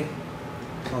by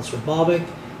Councillor Bobick.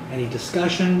 Any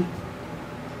discussion?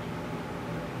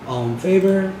 All in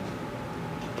favor?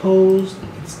 Opposed?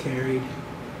 It's carried.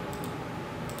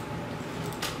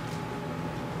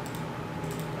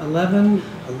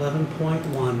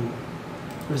 11.1.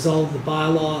 Resolve the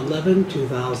bylaw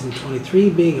 11/2023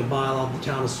 being a bylaw of the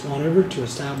town of Swan River to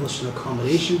establish an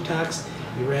accommodation tax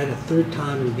be read a third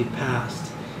time and be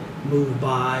passed. Moved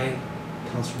by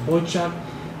Councillor Boychuk,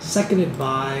 seconded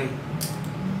by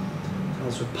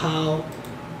Councillor Powell.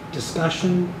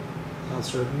 Discussion.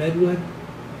 Councillor Medwid.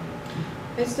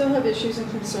 I still have issues and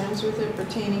concerns with it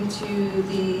pertaining to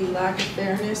the lack of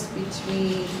fairness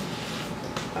between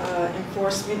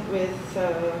enforcement with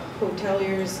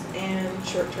hoteliers and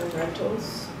short-term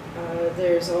rentals.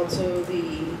 There's also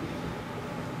the,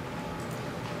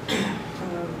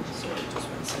 sorry, just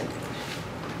 1 second.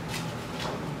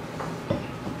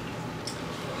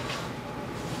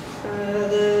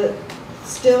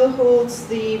 Still holds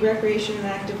the recreation and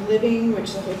active living,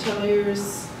 which the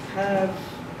hoteliers have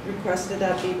requested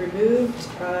that be removed.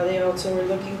 They also are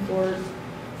looking for,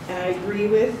 and I agree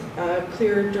with,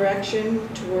 clearer direction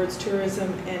towards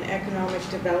tourism and economic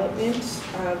development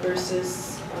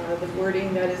versus the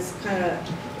wording that is kind of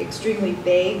extremely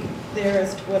vague there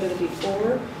as to what it'll be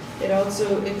for. It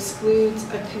also excludes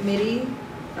a committee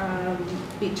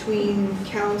between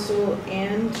council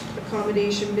and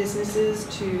accommodation businesses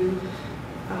to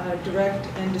direct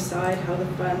and decide how the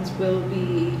funds will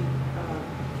be,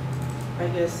 I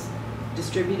guess,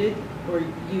 distributed or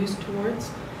used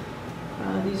towards.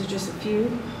 These are just a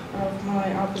few of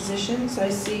my oppositions. I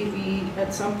see we,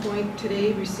 at some point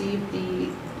today, received the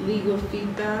legal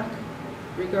feedback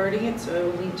regarding it, so I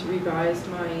will need to revise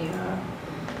my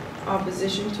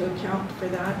opposition to account for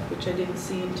that, which I didn't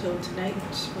see until tonight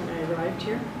when I arrived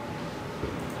here.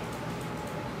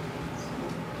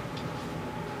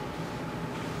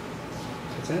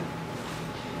 That's it?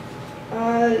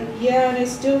 Yeah, and I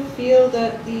still feel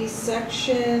that the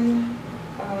section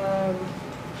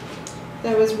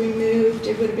that was removed,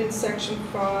 it would have been section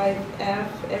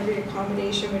 5F, every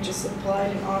accommodation which is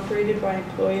supplied and operated by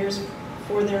employers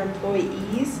for their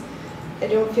employees. I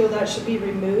don't feel that should be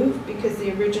removed because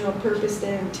the original purpose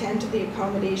and intent of the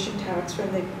accommodation tax from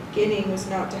the beginning was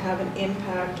not to have an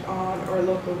impact on our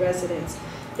local residents.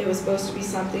 It was supposed to be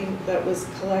something that was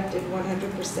collected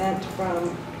 100%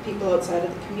 from people outside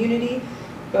of the community.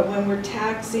 But when we're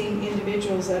taxing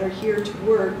individuals that are here to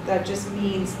work, that just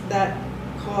means that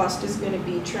cost is going to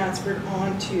be transferred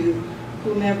on to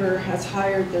whomever has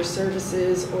hired their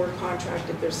services or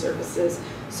contracted their services.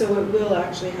 So it will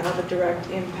actually have a direct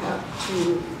impact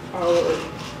to our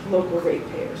local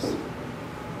ratepayers.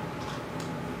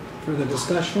 Further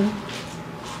discussion?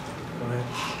 Go ahead.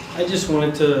 I just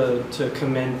wanted to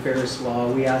commend Ferris Law.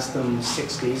 We asked them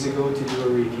 6 days ago to do a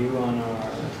review on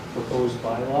our proposed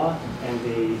bylaw, and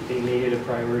they made it a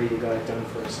priority and got it done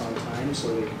for us on time. So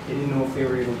they didn't know if they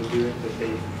were able to do it, but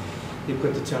they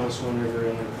put the town of Swan River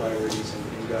in their priorities and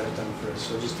got it done for us.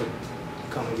 So just a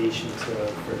commendation to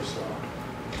Ferris Law.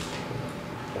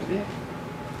 Okay.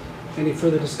 Any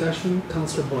further discussion?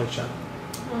 Councillor Boychuk.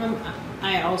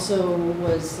 I also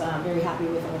was very happy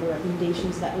with all the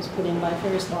recommendations that was put in by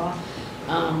Ferris Law.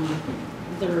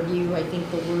 The review, I think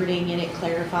the wording in it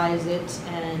clarifies it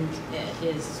and it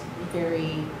is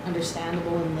very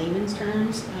understandable in layman's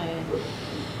terms.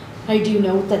 I do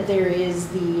note that there is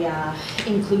the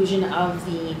inclusion of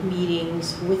the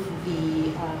meetings with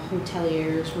the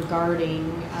hoteliers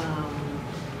regarding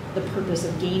the purpose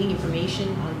of gaining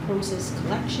information on process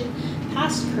collection,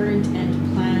 past, current, and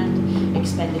planned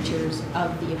expenditures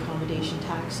of the accommodation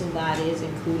tax. So that is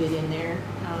included in there.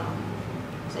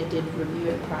 So I did review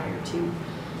it prior to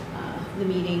the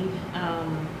meeting.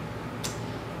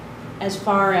 As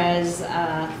far as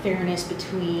fairness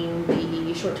between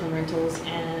the short-term rentals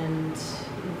and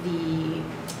the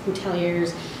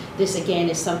hoteliers, this again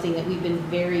is something that we've been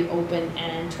very open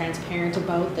and transparent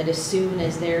about, that as soon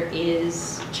as there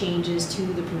is changes to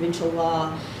the provincial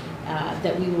law,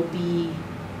 that we will be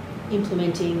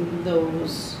implementing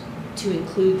those to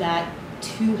include that,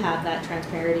 to have that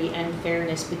transparency and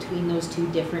fairness between those two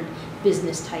different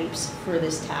business types for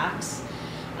this tax.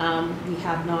 We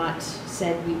have not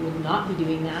said we would not be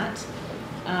doing that.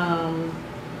 And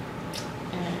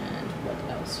what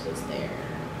else was there?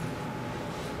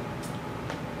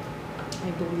 I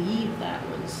believe that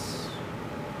was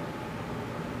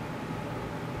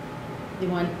the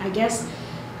one. I guess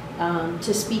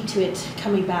to speak to it,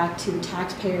 coming back to the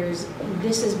taxpayers,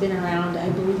 this has been around, I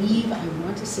believe, I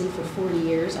want to say for 40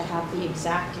 years. I have the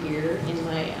exact year in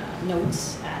my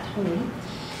notes at home.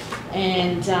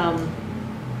 And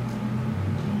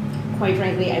quite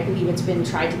frankly, I believe it's been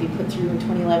tried to be put through in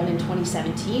 2011 and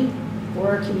 2017 for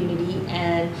our community.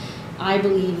 And I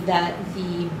believe that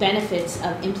the benefits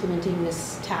of implementing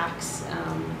this tax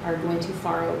are going to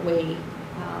far outweigh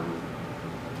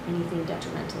anything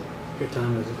detrimental. Your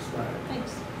time has expired.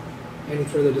 Thanks. Any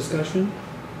further discussion?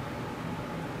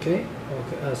 Okay,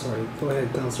 sorry, go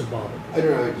ahead, Councillor Bobick. I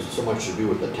don't know, it's so much to do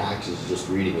with the taxes, just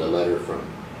reading the letter from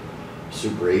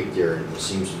Super 8 there, and there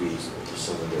seems to be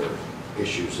some of their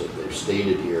issues that they've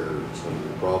stated here, some of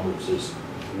the problems is,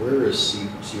 where is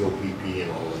COPP in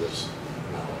all of this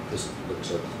now? This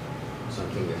looks like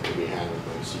something that could be handled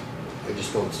by I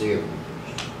just don't see them.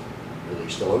 Are they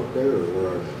still out there, or where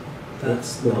are they?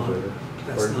 That's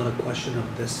not a question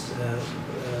of this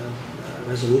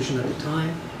resolution at the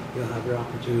time. You'll have your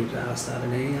opportunity to ask that at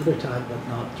any other time, but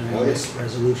not during this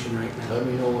resolution right now. Let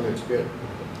me know when it's good.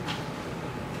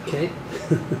 Okay.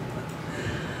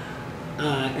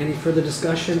 Any further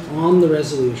discussion on the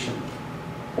resolution?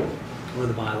 Or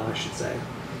the bylaw, I should say.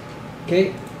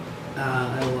 Okay.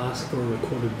 I will ask for a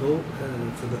recorded vote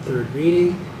for the third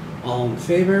reading. All in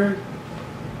favor?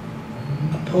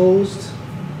 Opposed?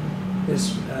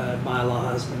 This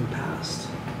bylaw has been passed.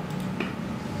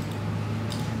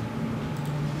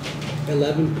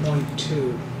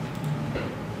 11.2.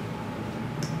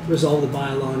 Resolve the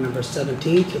bylaw number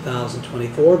 17,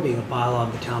 2024, being a bylaw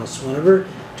of the town of Swan River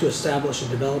to establish a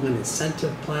development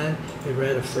incentive plan, be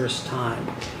read a first time.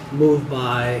 Moved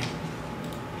by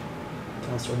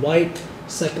Councillor Whyte,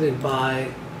 seconded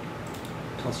by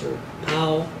Councillor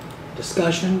Powell.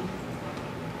 Discussion.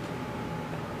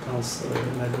 Councillor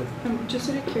Medwid. I'm just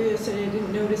sort of curious, and I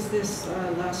didn't notice this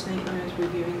last night when I was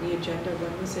reviewing the agenda.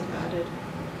 When was it added?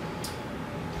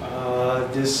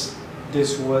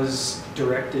 This was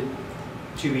directed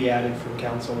to be added from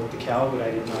council at the Cal, but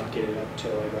I did not get it up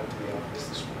till I got to the office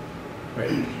this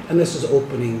morning. Right, and this is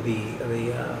opening the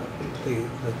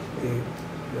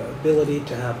ability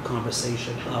to have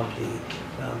conversation of the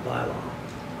bylaw.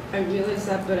 I realize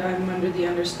that, but I'm under the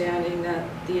understanding that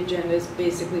the agenda is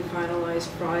basically finalized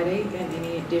Friday, and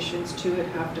any additions to it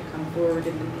have to come forward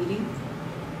in the meeting,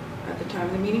 at the time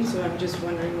of the meeting, so I'm just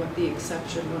wondering what the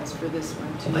exception was for this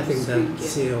one too. I think that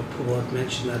CEO Poole had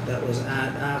mentioned that was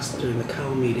asked during the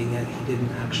Cal meeting, and he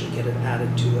didn't actually get it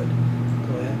added to it.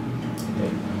 Go ahead.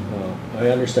 Okay. I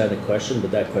understand the question,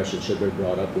 but that question should be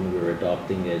brought up when we were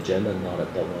adopting the agenda, not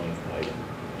at the line item.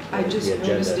 I just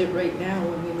noticed it right now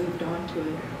when we moved on to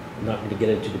it. Not going to get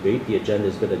into debate. The agenda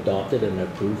has been adopted and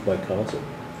approved by council.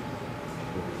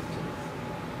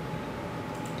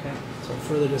 Okay, so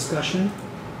further discussion?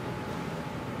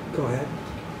 Go ahead.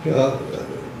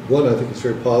 One, I think it's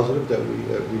very positive that we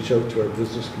reach out to our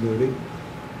business community.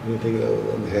 Anything that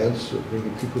will enhance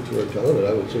bringing people to our town, and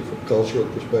I would say from cultural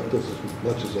perspectives as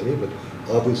much as any, but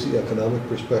obviously economic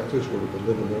perspectives where we can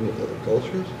live and learn with other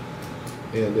cultures.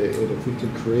 And if we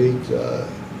can create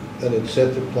an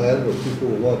incentive plan where people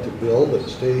will want to build and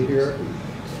stay here,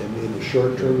 and in the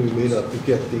short term we may not be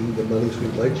getting the monies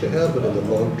we'd like to have, but in the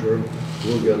long term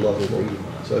we'll get a lot more.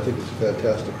 So I think it's a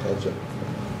fantastic concept.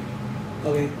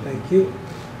 Okay, thank you.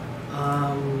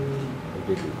 I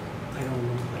don't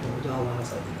know. I'll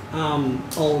ask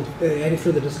that. Any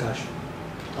further discussion?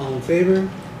 All in favor?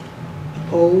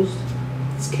 Opposed?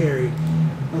 It's carried.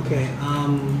 Okay.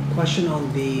 Question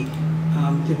on the.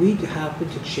 Did we happen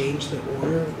to change the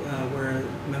order where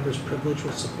members' privilege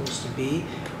was supposed to be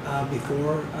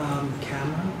before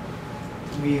camera?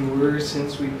 We were,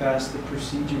 since we passed the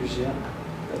procedures, yeah.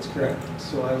 That's correct.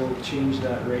 So I will change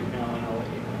that right now, and I'll let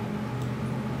you know.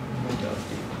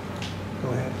 Go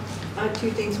ahead.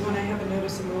 Two things. One, I have a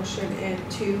notice of motion, and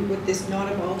two, would this not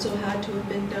have also had to have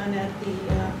been done at the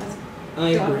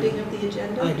adopting of the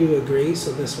agenda? I do agree,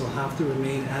 so this will have to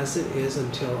remain as it is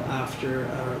until after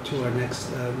to our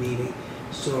next meeting.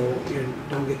 So you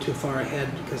don't get too far ahead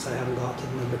because I haven't got to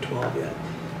number 12 yet.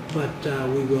 but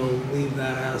we will leave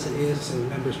that as it is, and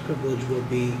members' privilege will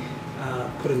be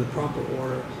put in the proper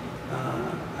order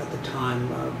at the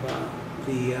time of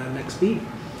the next meeting.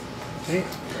 Okay.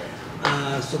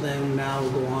 So then now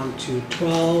we'll go on to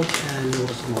 12 and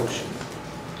notice of motion.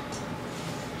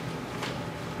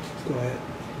 Go ahead.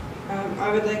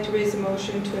 I would like to raise a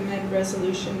motion to amend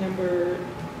resolution number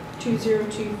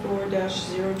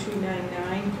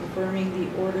 2024-0299, confirming the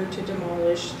order to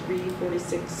demolish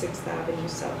 346 6th Avenue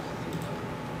South.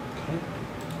 Okay.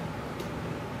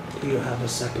 Do you have a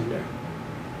seconder?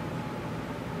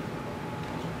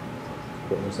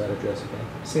 What was that address again?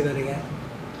 Say that again.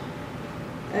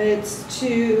 It's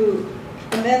to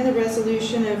amend the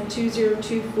resolution of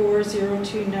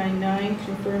 2024-0299,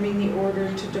 confirming the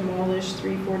order to demolish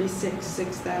 346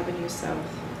 6th Avenue South.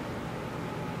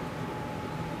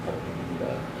 I don't need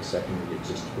a second, it's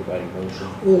just providing motion.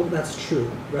 Oh, that's true.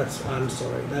 I'm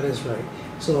sorry. That is right.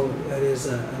 So that is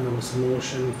a notice of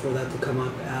motion for that to come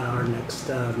up at our next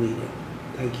meeting.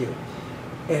 Thank you.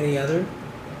 Any other?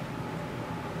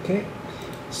 Okay.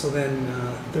 So then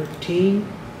 13.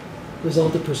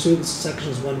 Resolved to pursue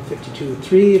sections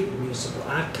 152(3) of the Municipal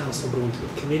Act, Council will go into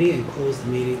the committee and close the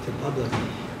meeting to public.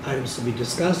 Items to be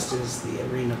discussed is the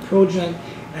arena project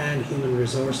and human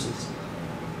resources.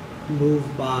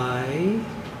 Moved by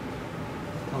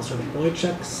Councillor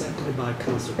Boychuk, seconded by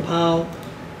Councillor Powell.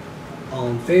 All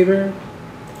in favor?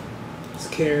 It's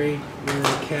carried. You're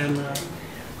on camera.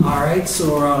 All right,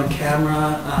 so we're on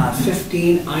camera.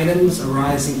 15 items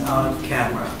arising out of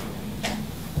camera.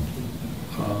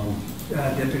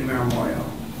 Deputy Mayor Moriaux.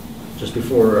 Just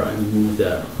before I move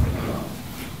that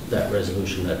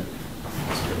resolution that is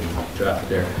getting drafted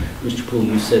there, Mr. Poole,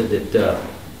 you said that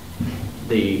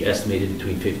they estimated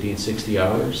between 50 and 60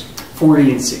 hours?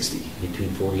 40 and 60. Between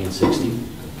 40 and 60?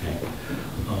 Okay.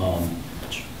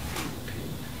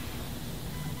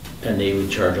 And they would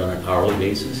charge on an hourly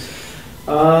basis?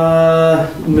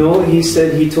 No, he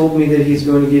said, he told me that he's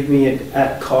going to give me it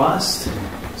at cost,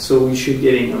 so we should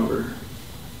get a number.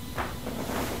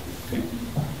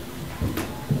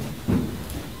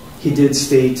 He did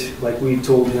state, like we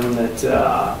told him, that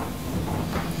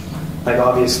like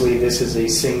obviously this is a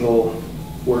single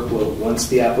workload. Once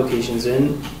the application's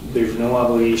in, there's no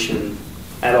obligation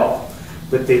at all.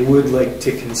 But they would like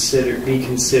to be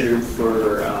considered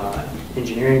for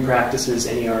engineering practices,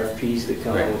 any RFPs that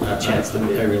come, right. a chance to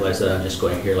bid. I realize that. I'm just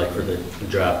going here, like for the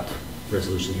draft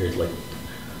resolution here, is like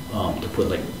to put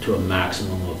like to a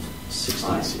maximum of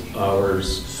 60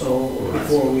 hours. So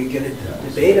before we get into the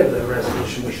debate of the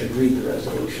resolution, we should read the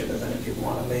resolution, and then if you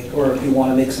want to make, or if you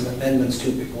want to make some amendments to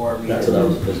it before we. That's what I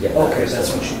was getting at. Okay,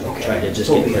 that's what you, okay. Trying to just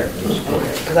So get there.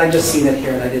 Okay, because I just seen it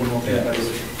here and I didn't know if anybody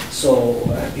would. So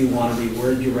if you want to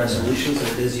reword your resolution, so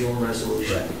it is your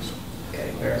resolution. Right.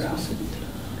 Okay, fair enough.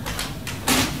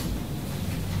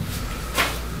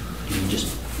 Do you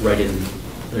just write in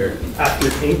there?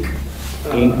 After ink?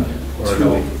 Or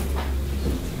no?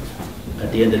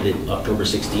 At the end of the October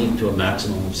 16th to a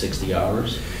maximum of 60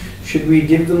 hours? Should we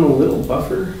give them a little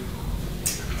buffer?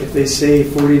 If they say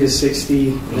 40 to 60,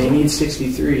 they need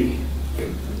 63.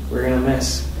 We're gonna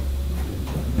miss.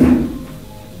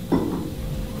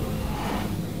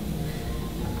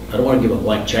 I don't want to give a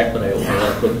blank check, but I want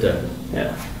to put the...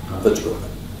 Yeah. Let's go.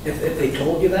 If they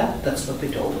told you that, that's what they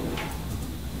told you.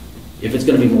 If it's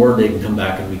going to be more, they can come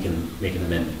back and we can make an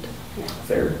amendment.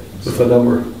 Fair. With a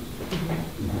number.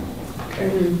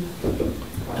 Okay.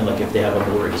 And like if they have a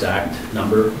more exact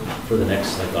number for the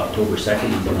next, like October 2nd,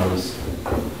 you can always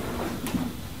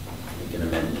make an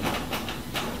amendment.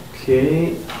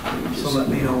 Okay. So let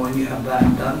me know when you have that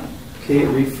done. Okay,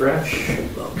 refresh.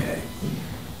 Okay.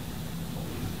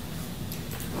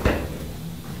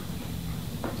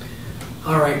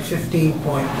 All right,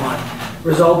 15.1.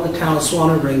 Resolve the town of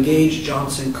Swan River engage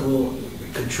Johnson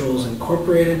Controls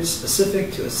Incorporated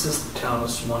specific to assist the town of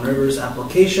Swan River's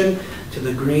application to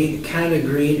the Canada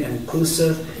Green and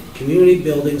Inclusive Community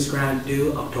Buildings Grant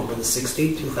due October the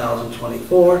 16th,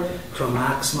 2024 to a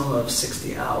maximum of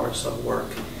 60 hours of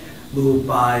work. Moved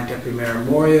by Deputy Mayor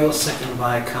Moriaux, seconded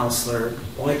by Councillor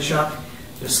Boychuk.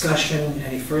 Discussion,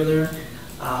 any further?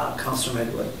 Councillor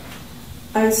Medwid.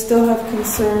 I still have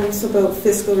concerns about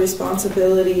fiscal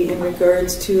responsibility in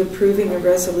regards to approving a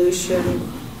resolution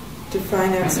to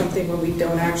finance something when we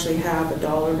don't actually have a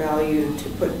dollar value to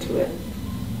put to it.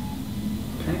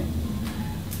 Okay.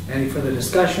 Any further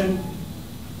discussion?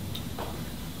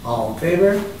 All in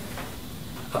favor?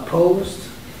 Opposed?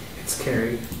 It's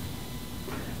carried.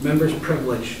 Members'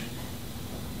 privilege.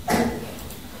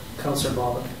 Councillor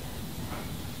Bobick.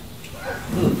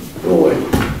 Go away.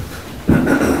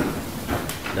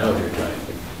 Now is your time.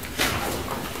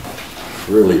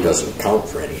 really doesn't count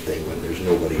for anything when there's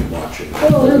nobody watching.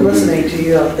 Well, they're listening to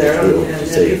you out there,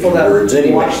 and people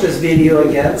that watch this video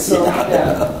again, so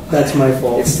yeah, that's my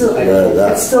fault. It still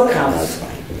counts.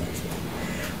 That's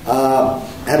fine.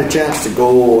 Had a chance to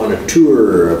go on a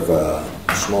tour of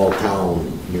a small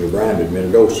town near Brandon,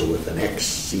 Manitoba, with an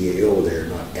ex-CAO there,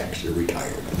 not ex, they're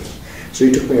retired, I guess. So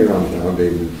he took me around town,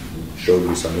 they showed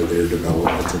me some of their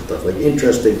developments and stuff. Like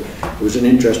interesting, it was an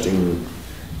interesting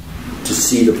to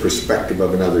see the perspective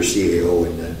of another CAO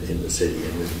in the city,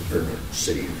 or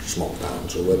city, small town.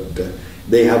 So that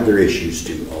they have their issues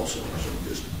too, also. So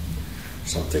just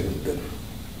something that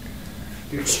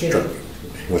struck me.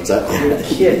 What's that?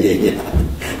 Yeah,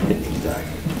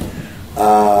 exactly.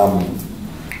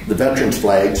 The veterans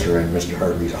flags are in Mr.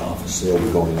 Harvey's office. They'll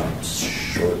be going up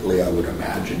shortly, I would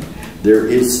imagine. There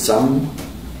is some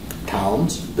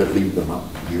towns that leave them up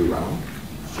year-round,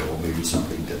 so maybe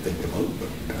something to think about, but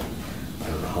I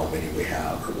don't know how many we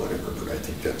have or whatever, but I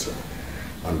think that's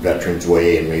on Veterans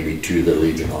Way and maybe to the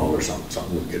Legion Hall or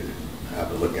something we could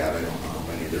have a look at. I don't know how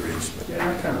many there is. But yeah,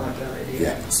 I kind of like that idea.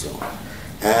 Yeah, so.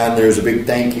 And there's a big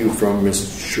thank you from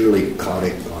Ms. Shirley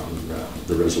Kotick on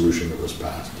the resolution that was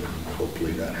passed, and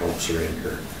hopefully that helps her in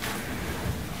her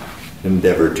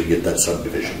endeavor to get that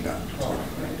subdivision done. So,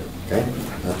 okay,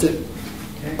 that's it.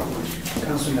 Okay,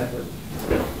 Councillor Medwid.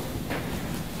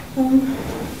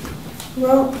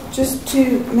 Well, just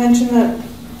to mention that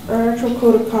our actual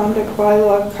code of conduct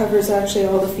bylaw covers actually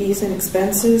all the fees and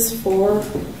expenses for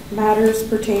matters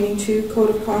pertaining to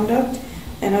code of conduct,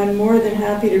 and I'm more than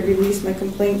happy to release my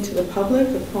complaint to the public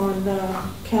upon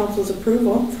council's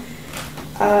approval.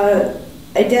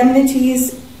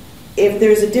 Indemnities, if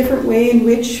there's a different way in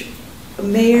which a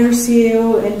mayor,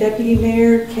 CAO, and deputy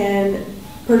mayor can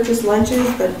purchase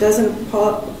lunches that doesn't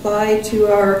apply to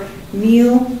our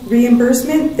meal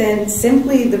reimbursement, then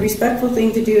simply the respectful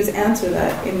thing to do is answer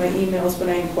that in my emails when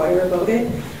I inquire about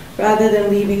it, rather than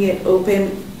leaving it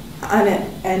open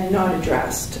and not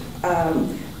addressed.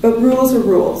 But rules are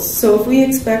rules. So if we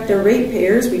expect our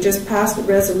ratepayers, we just passed a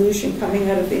resolution coming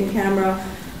out of in-camera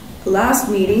last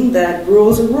meeting that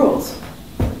rules are rules.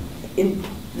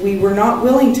 We were not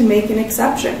willing to make an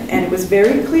exception, and it was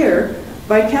very clear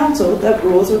by council that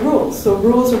rules are rules. So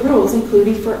rules are rules,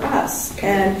 including for us.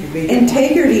 And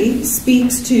integrity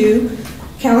speaks to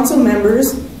council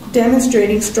members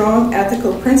demonstrating strong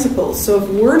ethical principles. So if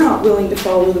we're not willing to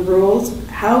follow the rules,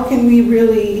 how can we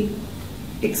really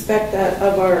expect that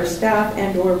of our staff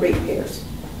and or ratepayers?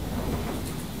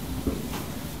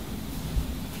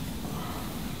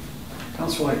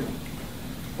 Councillor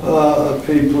Whyte.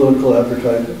 Paid political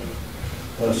advertising.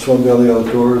 Swan Valley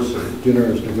Outdoors dinner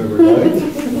is November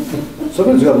 9th.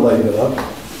 Somebody's got to lighten it up.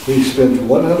 We spent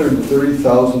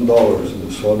 $130,000 in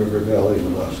the Swan River Valley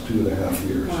in the last 2.5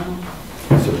 years. Wow.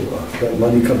 So that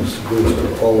money comes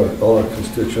to all our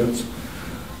constituents.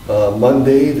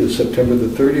 Monday, September the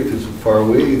 30th, isn't far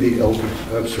away. The elders,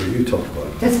 I'm sorry, you talk about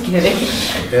it. Just kidding.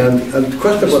 And the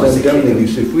question about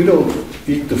indemnities, if we don't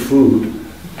eat the food,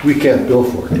 we can't bill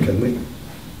for it, can we?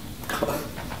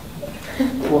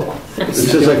 Well, it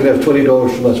says I can have $20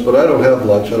 for lunch, but I don't have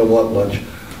lunch, I don't want lunch.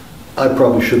 I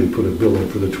probably shouldn't put a bill in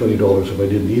for the $20 if I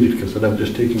didn't eat it, because then I'm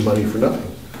just taking money for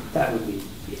nothing. that would be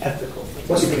the ethical thing.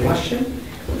 What's the question?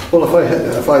 Well,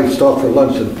 if I stop for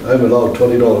lunch and I'm allowed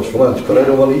 $20 for lunch, but I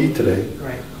don't want to eat today,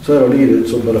 Right. so I don't eat it.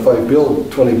 So, but if I bill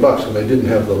 $20 and I didn't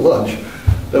have the lunch,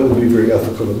 that would be very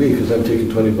ethical to me because I'm taking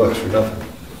 $20 for nothing.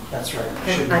 That's right.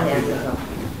 Should not do that.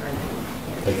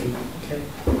 Thank you. Okay.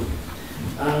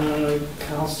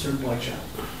 Councillor Boychuk.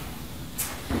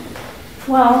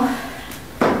 Well,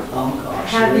 Oh gosh.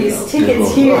 have here we these go.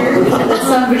 tickets here that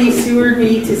somebody sewered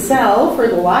me to sell for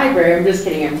the library. I'm just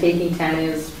kidding, I'm taking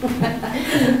Tanya's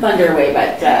thunder away,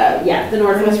 but yeah, the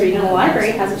Northwest Regional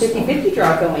Library has a 50-50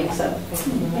 draw going, so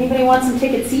anybody wants some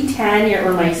tickets, see Tanya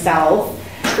or myself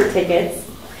for tickets.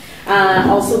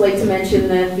 Also like to mention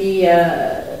that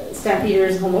the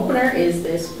Stampeders home opener is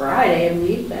this Friday, I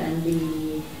believe, and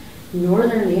the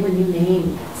Northern, they have a new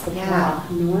name. It's the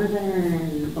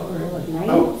Northern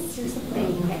Knights or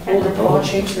something. I can't Oh, the remember. Paul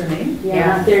changed their name?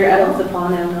 Yeah, they're out of the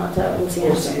pond now, not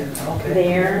Louisiana. Okay.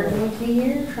 They're going to be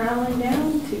here traveling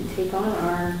down to take on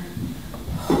our,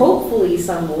 hopefully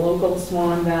some local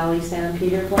Swan Valley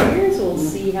Stampeder players. We'll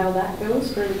see how that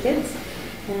goes for the kids.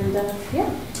 And yeah,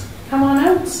 come on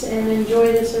out and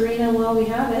enjoy this arena while we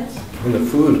have it. And the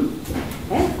food.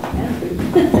 Yeah,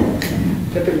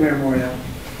 food. Deputy Mayor Moriaux.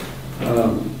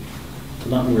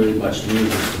 Not really much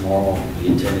news tomorrow. I'll be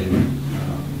attending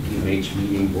UMH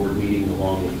meeting, board meeting,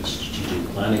 along with the strategic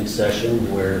planning session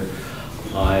where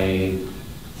I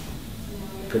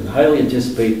can highly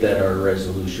anticipate that our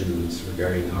resolutions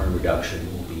regarding harm reduction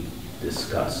will be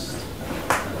discussed.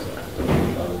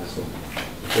 So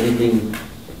if anything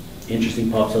interesting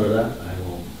pops out of that, I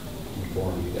will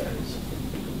inform you guys.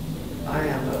 I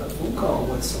have a phone call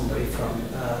with somebody from.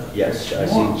 Yes, I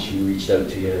Swan. seen she reached out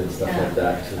to you and stuff like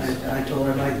that. I told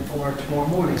her I'd phone her tomorrow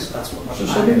morning, so that's what my So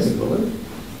plan somebody's is. going.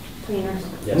 Cleaners.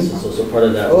 Yes, so part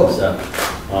of that was,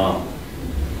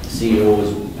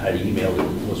 CEO had emailed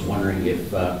and was wondering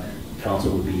if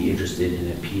council would be interested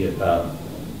in a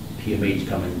PMH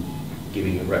coming,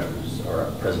 giving a reference or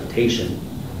a presentation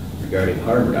regarding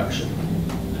harm reduction.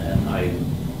 And I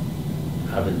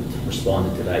haven't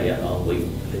responded to that yet. I'll wait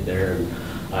there, and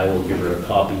I will give her a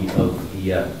copy of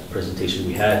the presentation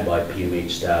we had by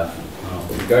PMH staff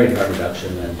regarding harm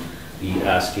reduction, and be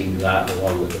asking that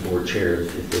along with the board chair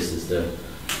if this is the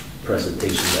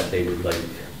presentation that they would like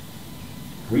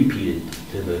repeated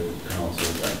to the council.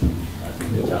 But I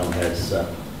think the town has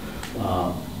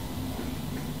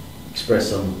expressed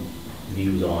some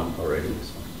views on already,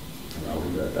 so I'll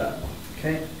leave it at that.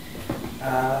 Okay.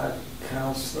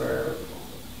 Councillor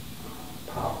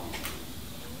Powell.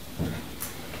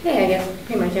 Okay, I guess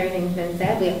pretty much everything's been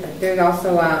said. There's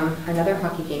also another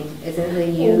hockey game. Isn't the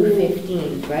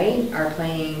U15s, right? Are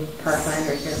playing Parkland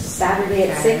or here? Saturday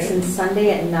at 6 and Sunday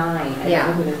at 9.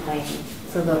 Yeah. Who they're playing.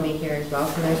 So they'll be here as well.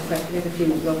 So there's a few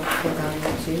local kids on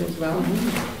there too as well.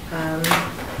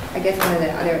 I guess one of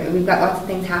the other, we've got lots of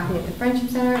things happening at the Friendship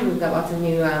Center. We've got lots of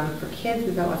new, for kids,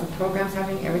 we've got lots of programs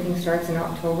happening. Everything starts in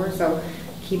October, so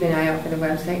keep an eye out for the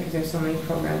website because there's so many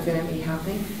programs going to be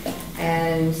happening.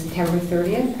 And September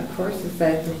 30th, of course, is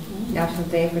the National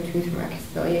Day for Truth and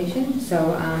Reconciliation.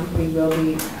 So we will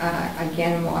be,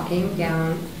 again, walking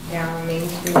down Main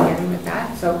Street again with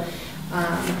that. So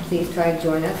please try to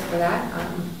join us for that.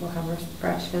 We'll have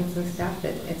refreshments and stuff.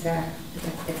 It's a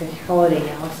holiday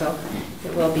now, so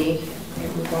it will be.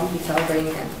 We won't be celebrating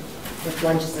it with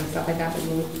lunches and stuff like that, but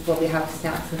we'll have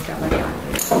snacks and stuff like that.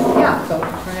 Yeah, so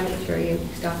try to make sure you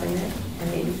stop in there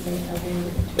and maybe say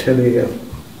something. 10 a.m.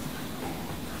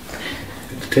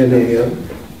 It's 10 a.m.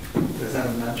 Is that a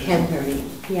match?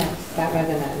 10:30. Yes, that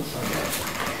resonates.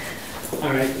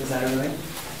 All right, is that everything?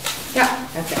 Yeah,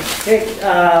 that's it. Okay,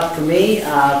 for me,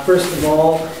 first of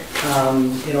all,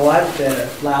 you know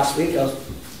what, last week I was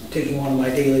taking one of my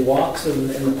daily walks in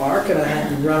the park, and I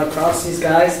happened to run across these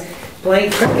guys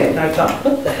playing cricket, and I thought,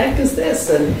 what the heck is this?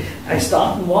 And I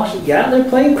stopped and watched it. Yeah, they're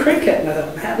playing cricket, and I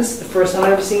thought, man, this is the first time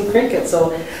I've ever seen cricket.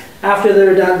 So after they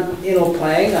were done, you know,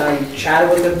 playing, I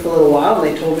chatted with them for a little while, and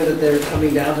they told me that they were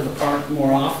coming down to the park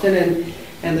more often,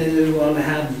 and they want to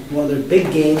have one of their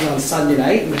big games on Sunday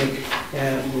night, and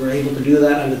they were able to do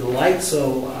that under the lights,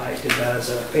 so I did that as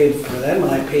a favor for them,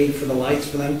 and I paid for the lights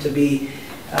for them to be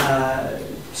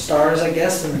stars, I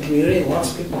guess, in the community.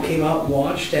 Lots of people came out and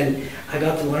watched, and I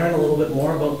got to learn a little bit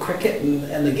more about cricket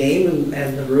and the game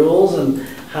and the rules and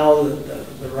how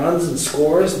the runs and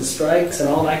scores and strikes and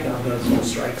all that. No, there's no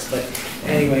strikes, but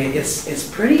anyway, it's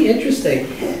pretty interesting.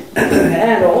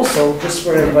 And also, just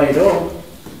for everybody to know,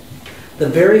 the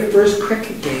very first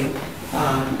cricket game,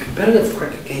 competitive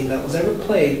cricket game that was ever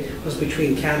played was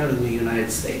between Canada and the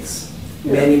United States,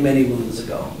 many moons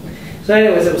ago. So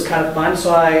anyways, it was kind of fun,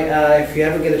 so if you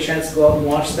ever get a chance to go out and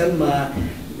watch them,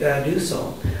 do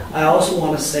so. I also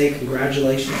want to say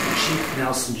congratulations to Chief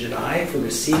Nelson Gnida for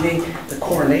receiving the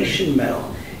Coronation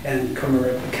Medal and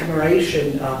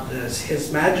commemoration of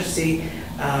His Majesty's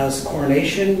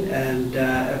coronation, and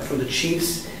for the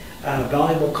Chief's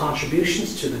valuable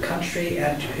contributions to the country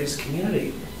and to his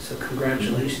community. So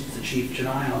congratulations to Chief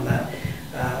Gnida on that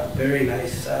very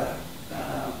nice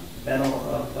medal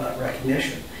of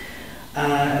recognition.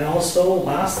 And also,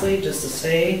 lastly, just to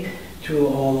say to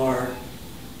all our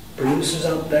producers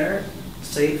out there,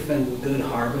 safe and good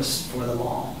harvest for them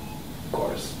all, of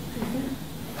course.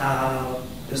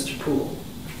 Mr. Poole.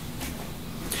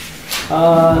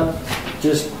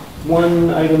 Just one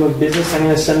item of business. I'm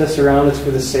going to send this around. It's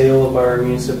for the sale of our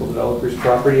municipal developers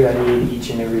property. I need each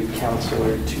and every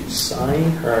councillor to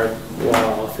sign, or our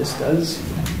law office does.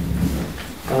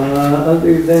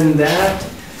 Other than that,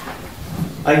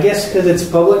 I guess because it's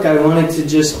public, I wanted to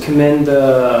just commend,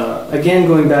 again,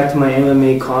 going back to my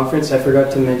MMA conference, I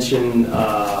forgot to mention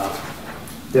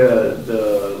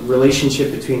the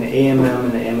relationship between the AMM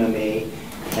and the MMA,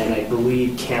 and I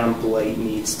believe Cam Blight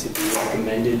needs to be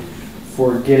recommended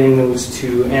for getting those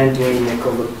two, and Duane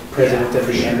Nickel, the president of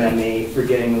the MMA, for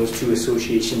getting those two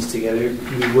associations together.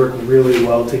 We work really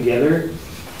well together,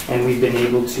 and we've been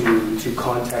able to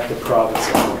contact the province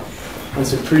on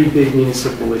some pretty big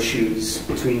municipal issues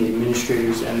between the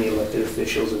administrators and the elected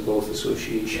officials of both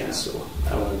associations, so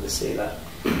I wanted to say that.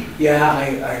 Yeah,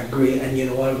 I agree, and you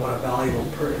know what a valuable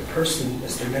person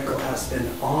Mr. Nickel has been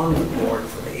on the board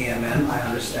for the AMM. I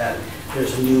understand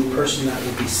there's a new person that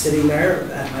will be sitting there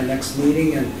at my next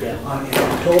meeting in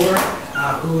October.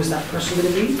 Who is that person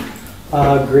going to be?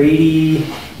 Grady,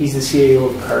 he's the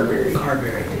CAO of Carberry.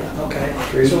 Carberry, yeah. Okay.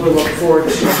 Grady. So we look forward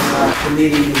to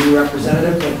meeting the new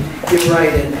representative, but you're right,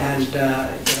 and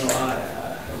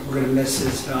we're going to miss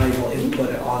his valuable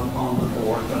input on the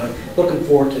board, but I'm looking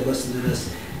forward to listening to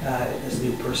this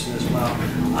new person as well.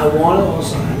 I want to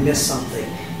also miss something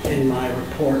in my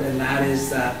report, and that is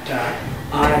that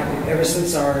ever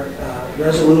since our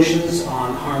resolutions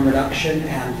on harm reduction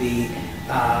and the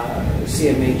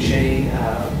CMHA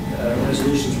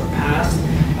resolutions were passed,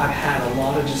 I've had a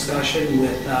lot of discussion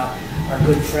with our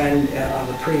good friend of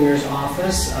the Premier's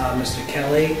office, Mr.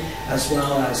 Kelly, as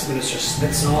well as Minister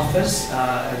Smith's office,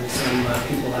 and some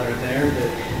people that are there,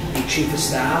 the Chief of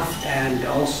Staff, and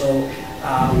also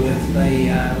with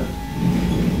the,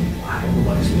 I don't know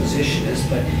what his position is,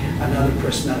 but another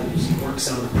person that works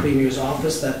out of the Premier's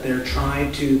office, that they're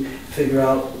trying to figure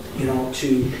out,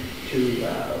 to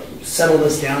settle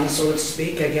this down, so to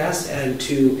speak, I guess, and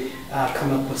to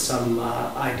come up with some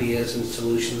ideas and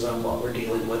solutions on what we're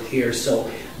dealing with here.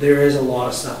 So there is a lot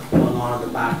of stuff going on in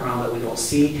the background that we don't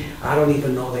see. I don't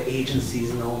even know the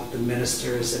agencies and all the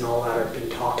ministers and all that have been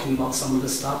talking about some of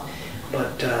this stuff.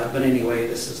 But anyway,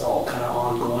 this is all kind of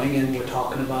ongoing, and we're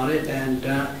talking about it, and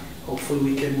hopefully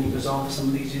we can resolve some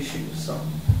of these issues. So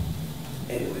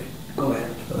anyway, go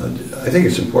ahead. I think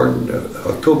it's important.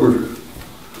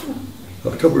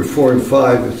 October 4 and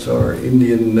 5, it's our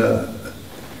Indian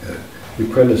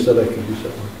apprentice that I can use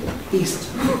that word. East.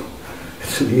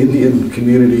 So the Indian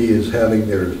community is having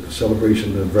their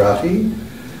celebration of Navratri,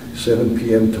 7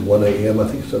 p.m. to 1 a.m. I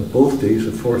think it's on both days,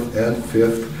 the 4th and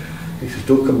 5th. He says,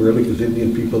 don't come early because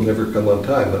Indian people never come on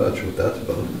time. I'm not sure what that's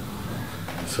about.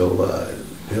 So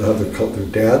they'll have their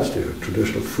dance, their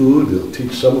traditional food. They'll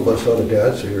teach some of us how to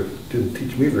dance. They didn't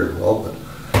teach me very well, but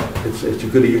it's a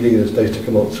good evening, and it's nice to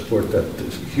come out and support that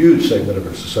huge segment of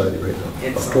our society right now.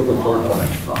 It's October 4 and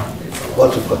 5.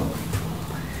 Lots of fun.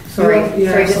 Sorry,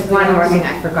 just one more thing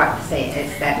I forgot to say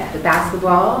is that the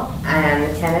basketball and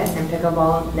the tennis and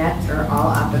pickleball nets are all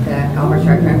up at the Alberta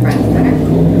Shark Friends Center,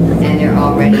 and they're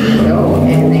all ready to go,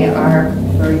 and they are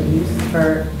for use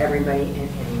for everybody and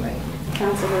anybody.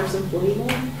 Councillors of Bobick.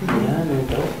 Yeah, no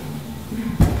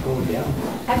doubt. Going down.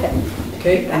 Epic.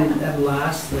 Okay, and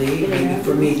lastly, maybe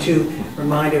for me to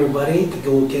remind everybody to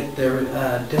go get their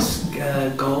disc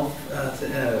golf,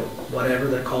 whatever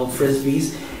they're called,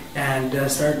 frisbees, and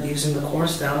start using the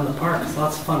course down in the park. It's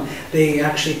lots of fun. They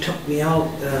actually took me out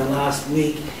last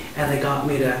week, and they got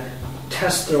me to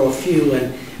test throw a few,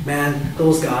 and man,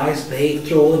 those guys, they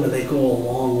throw them and they go a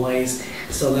long ways.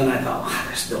 So then I thought,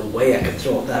 there's no way I could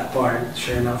throw it that far. And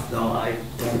sure enough, no, I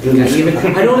don't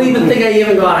think I don't even think I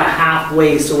even got a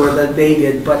halfway to where that they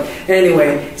did. But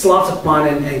anyway, it's lots of fun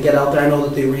and get out there. I know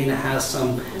that the arena has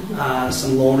some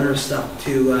loaner stuff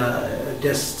to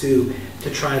discs to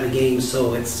try the game.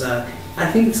 So it's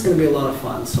I think it's going to be a lot of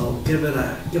fun. So give it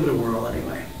a whirl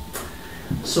anyway.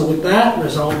 So with that,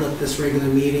 resolved that this regular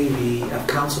meeting of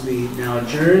council be now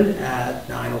adjourned at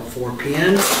 9:04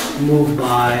 p.m. Moved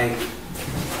by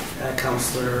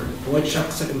Councillor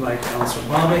Boychuk, second by Councillor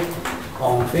Bobick.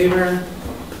 All in favor?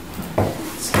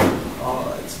 It's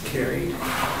carried.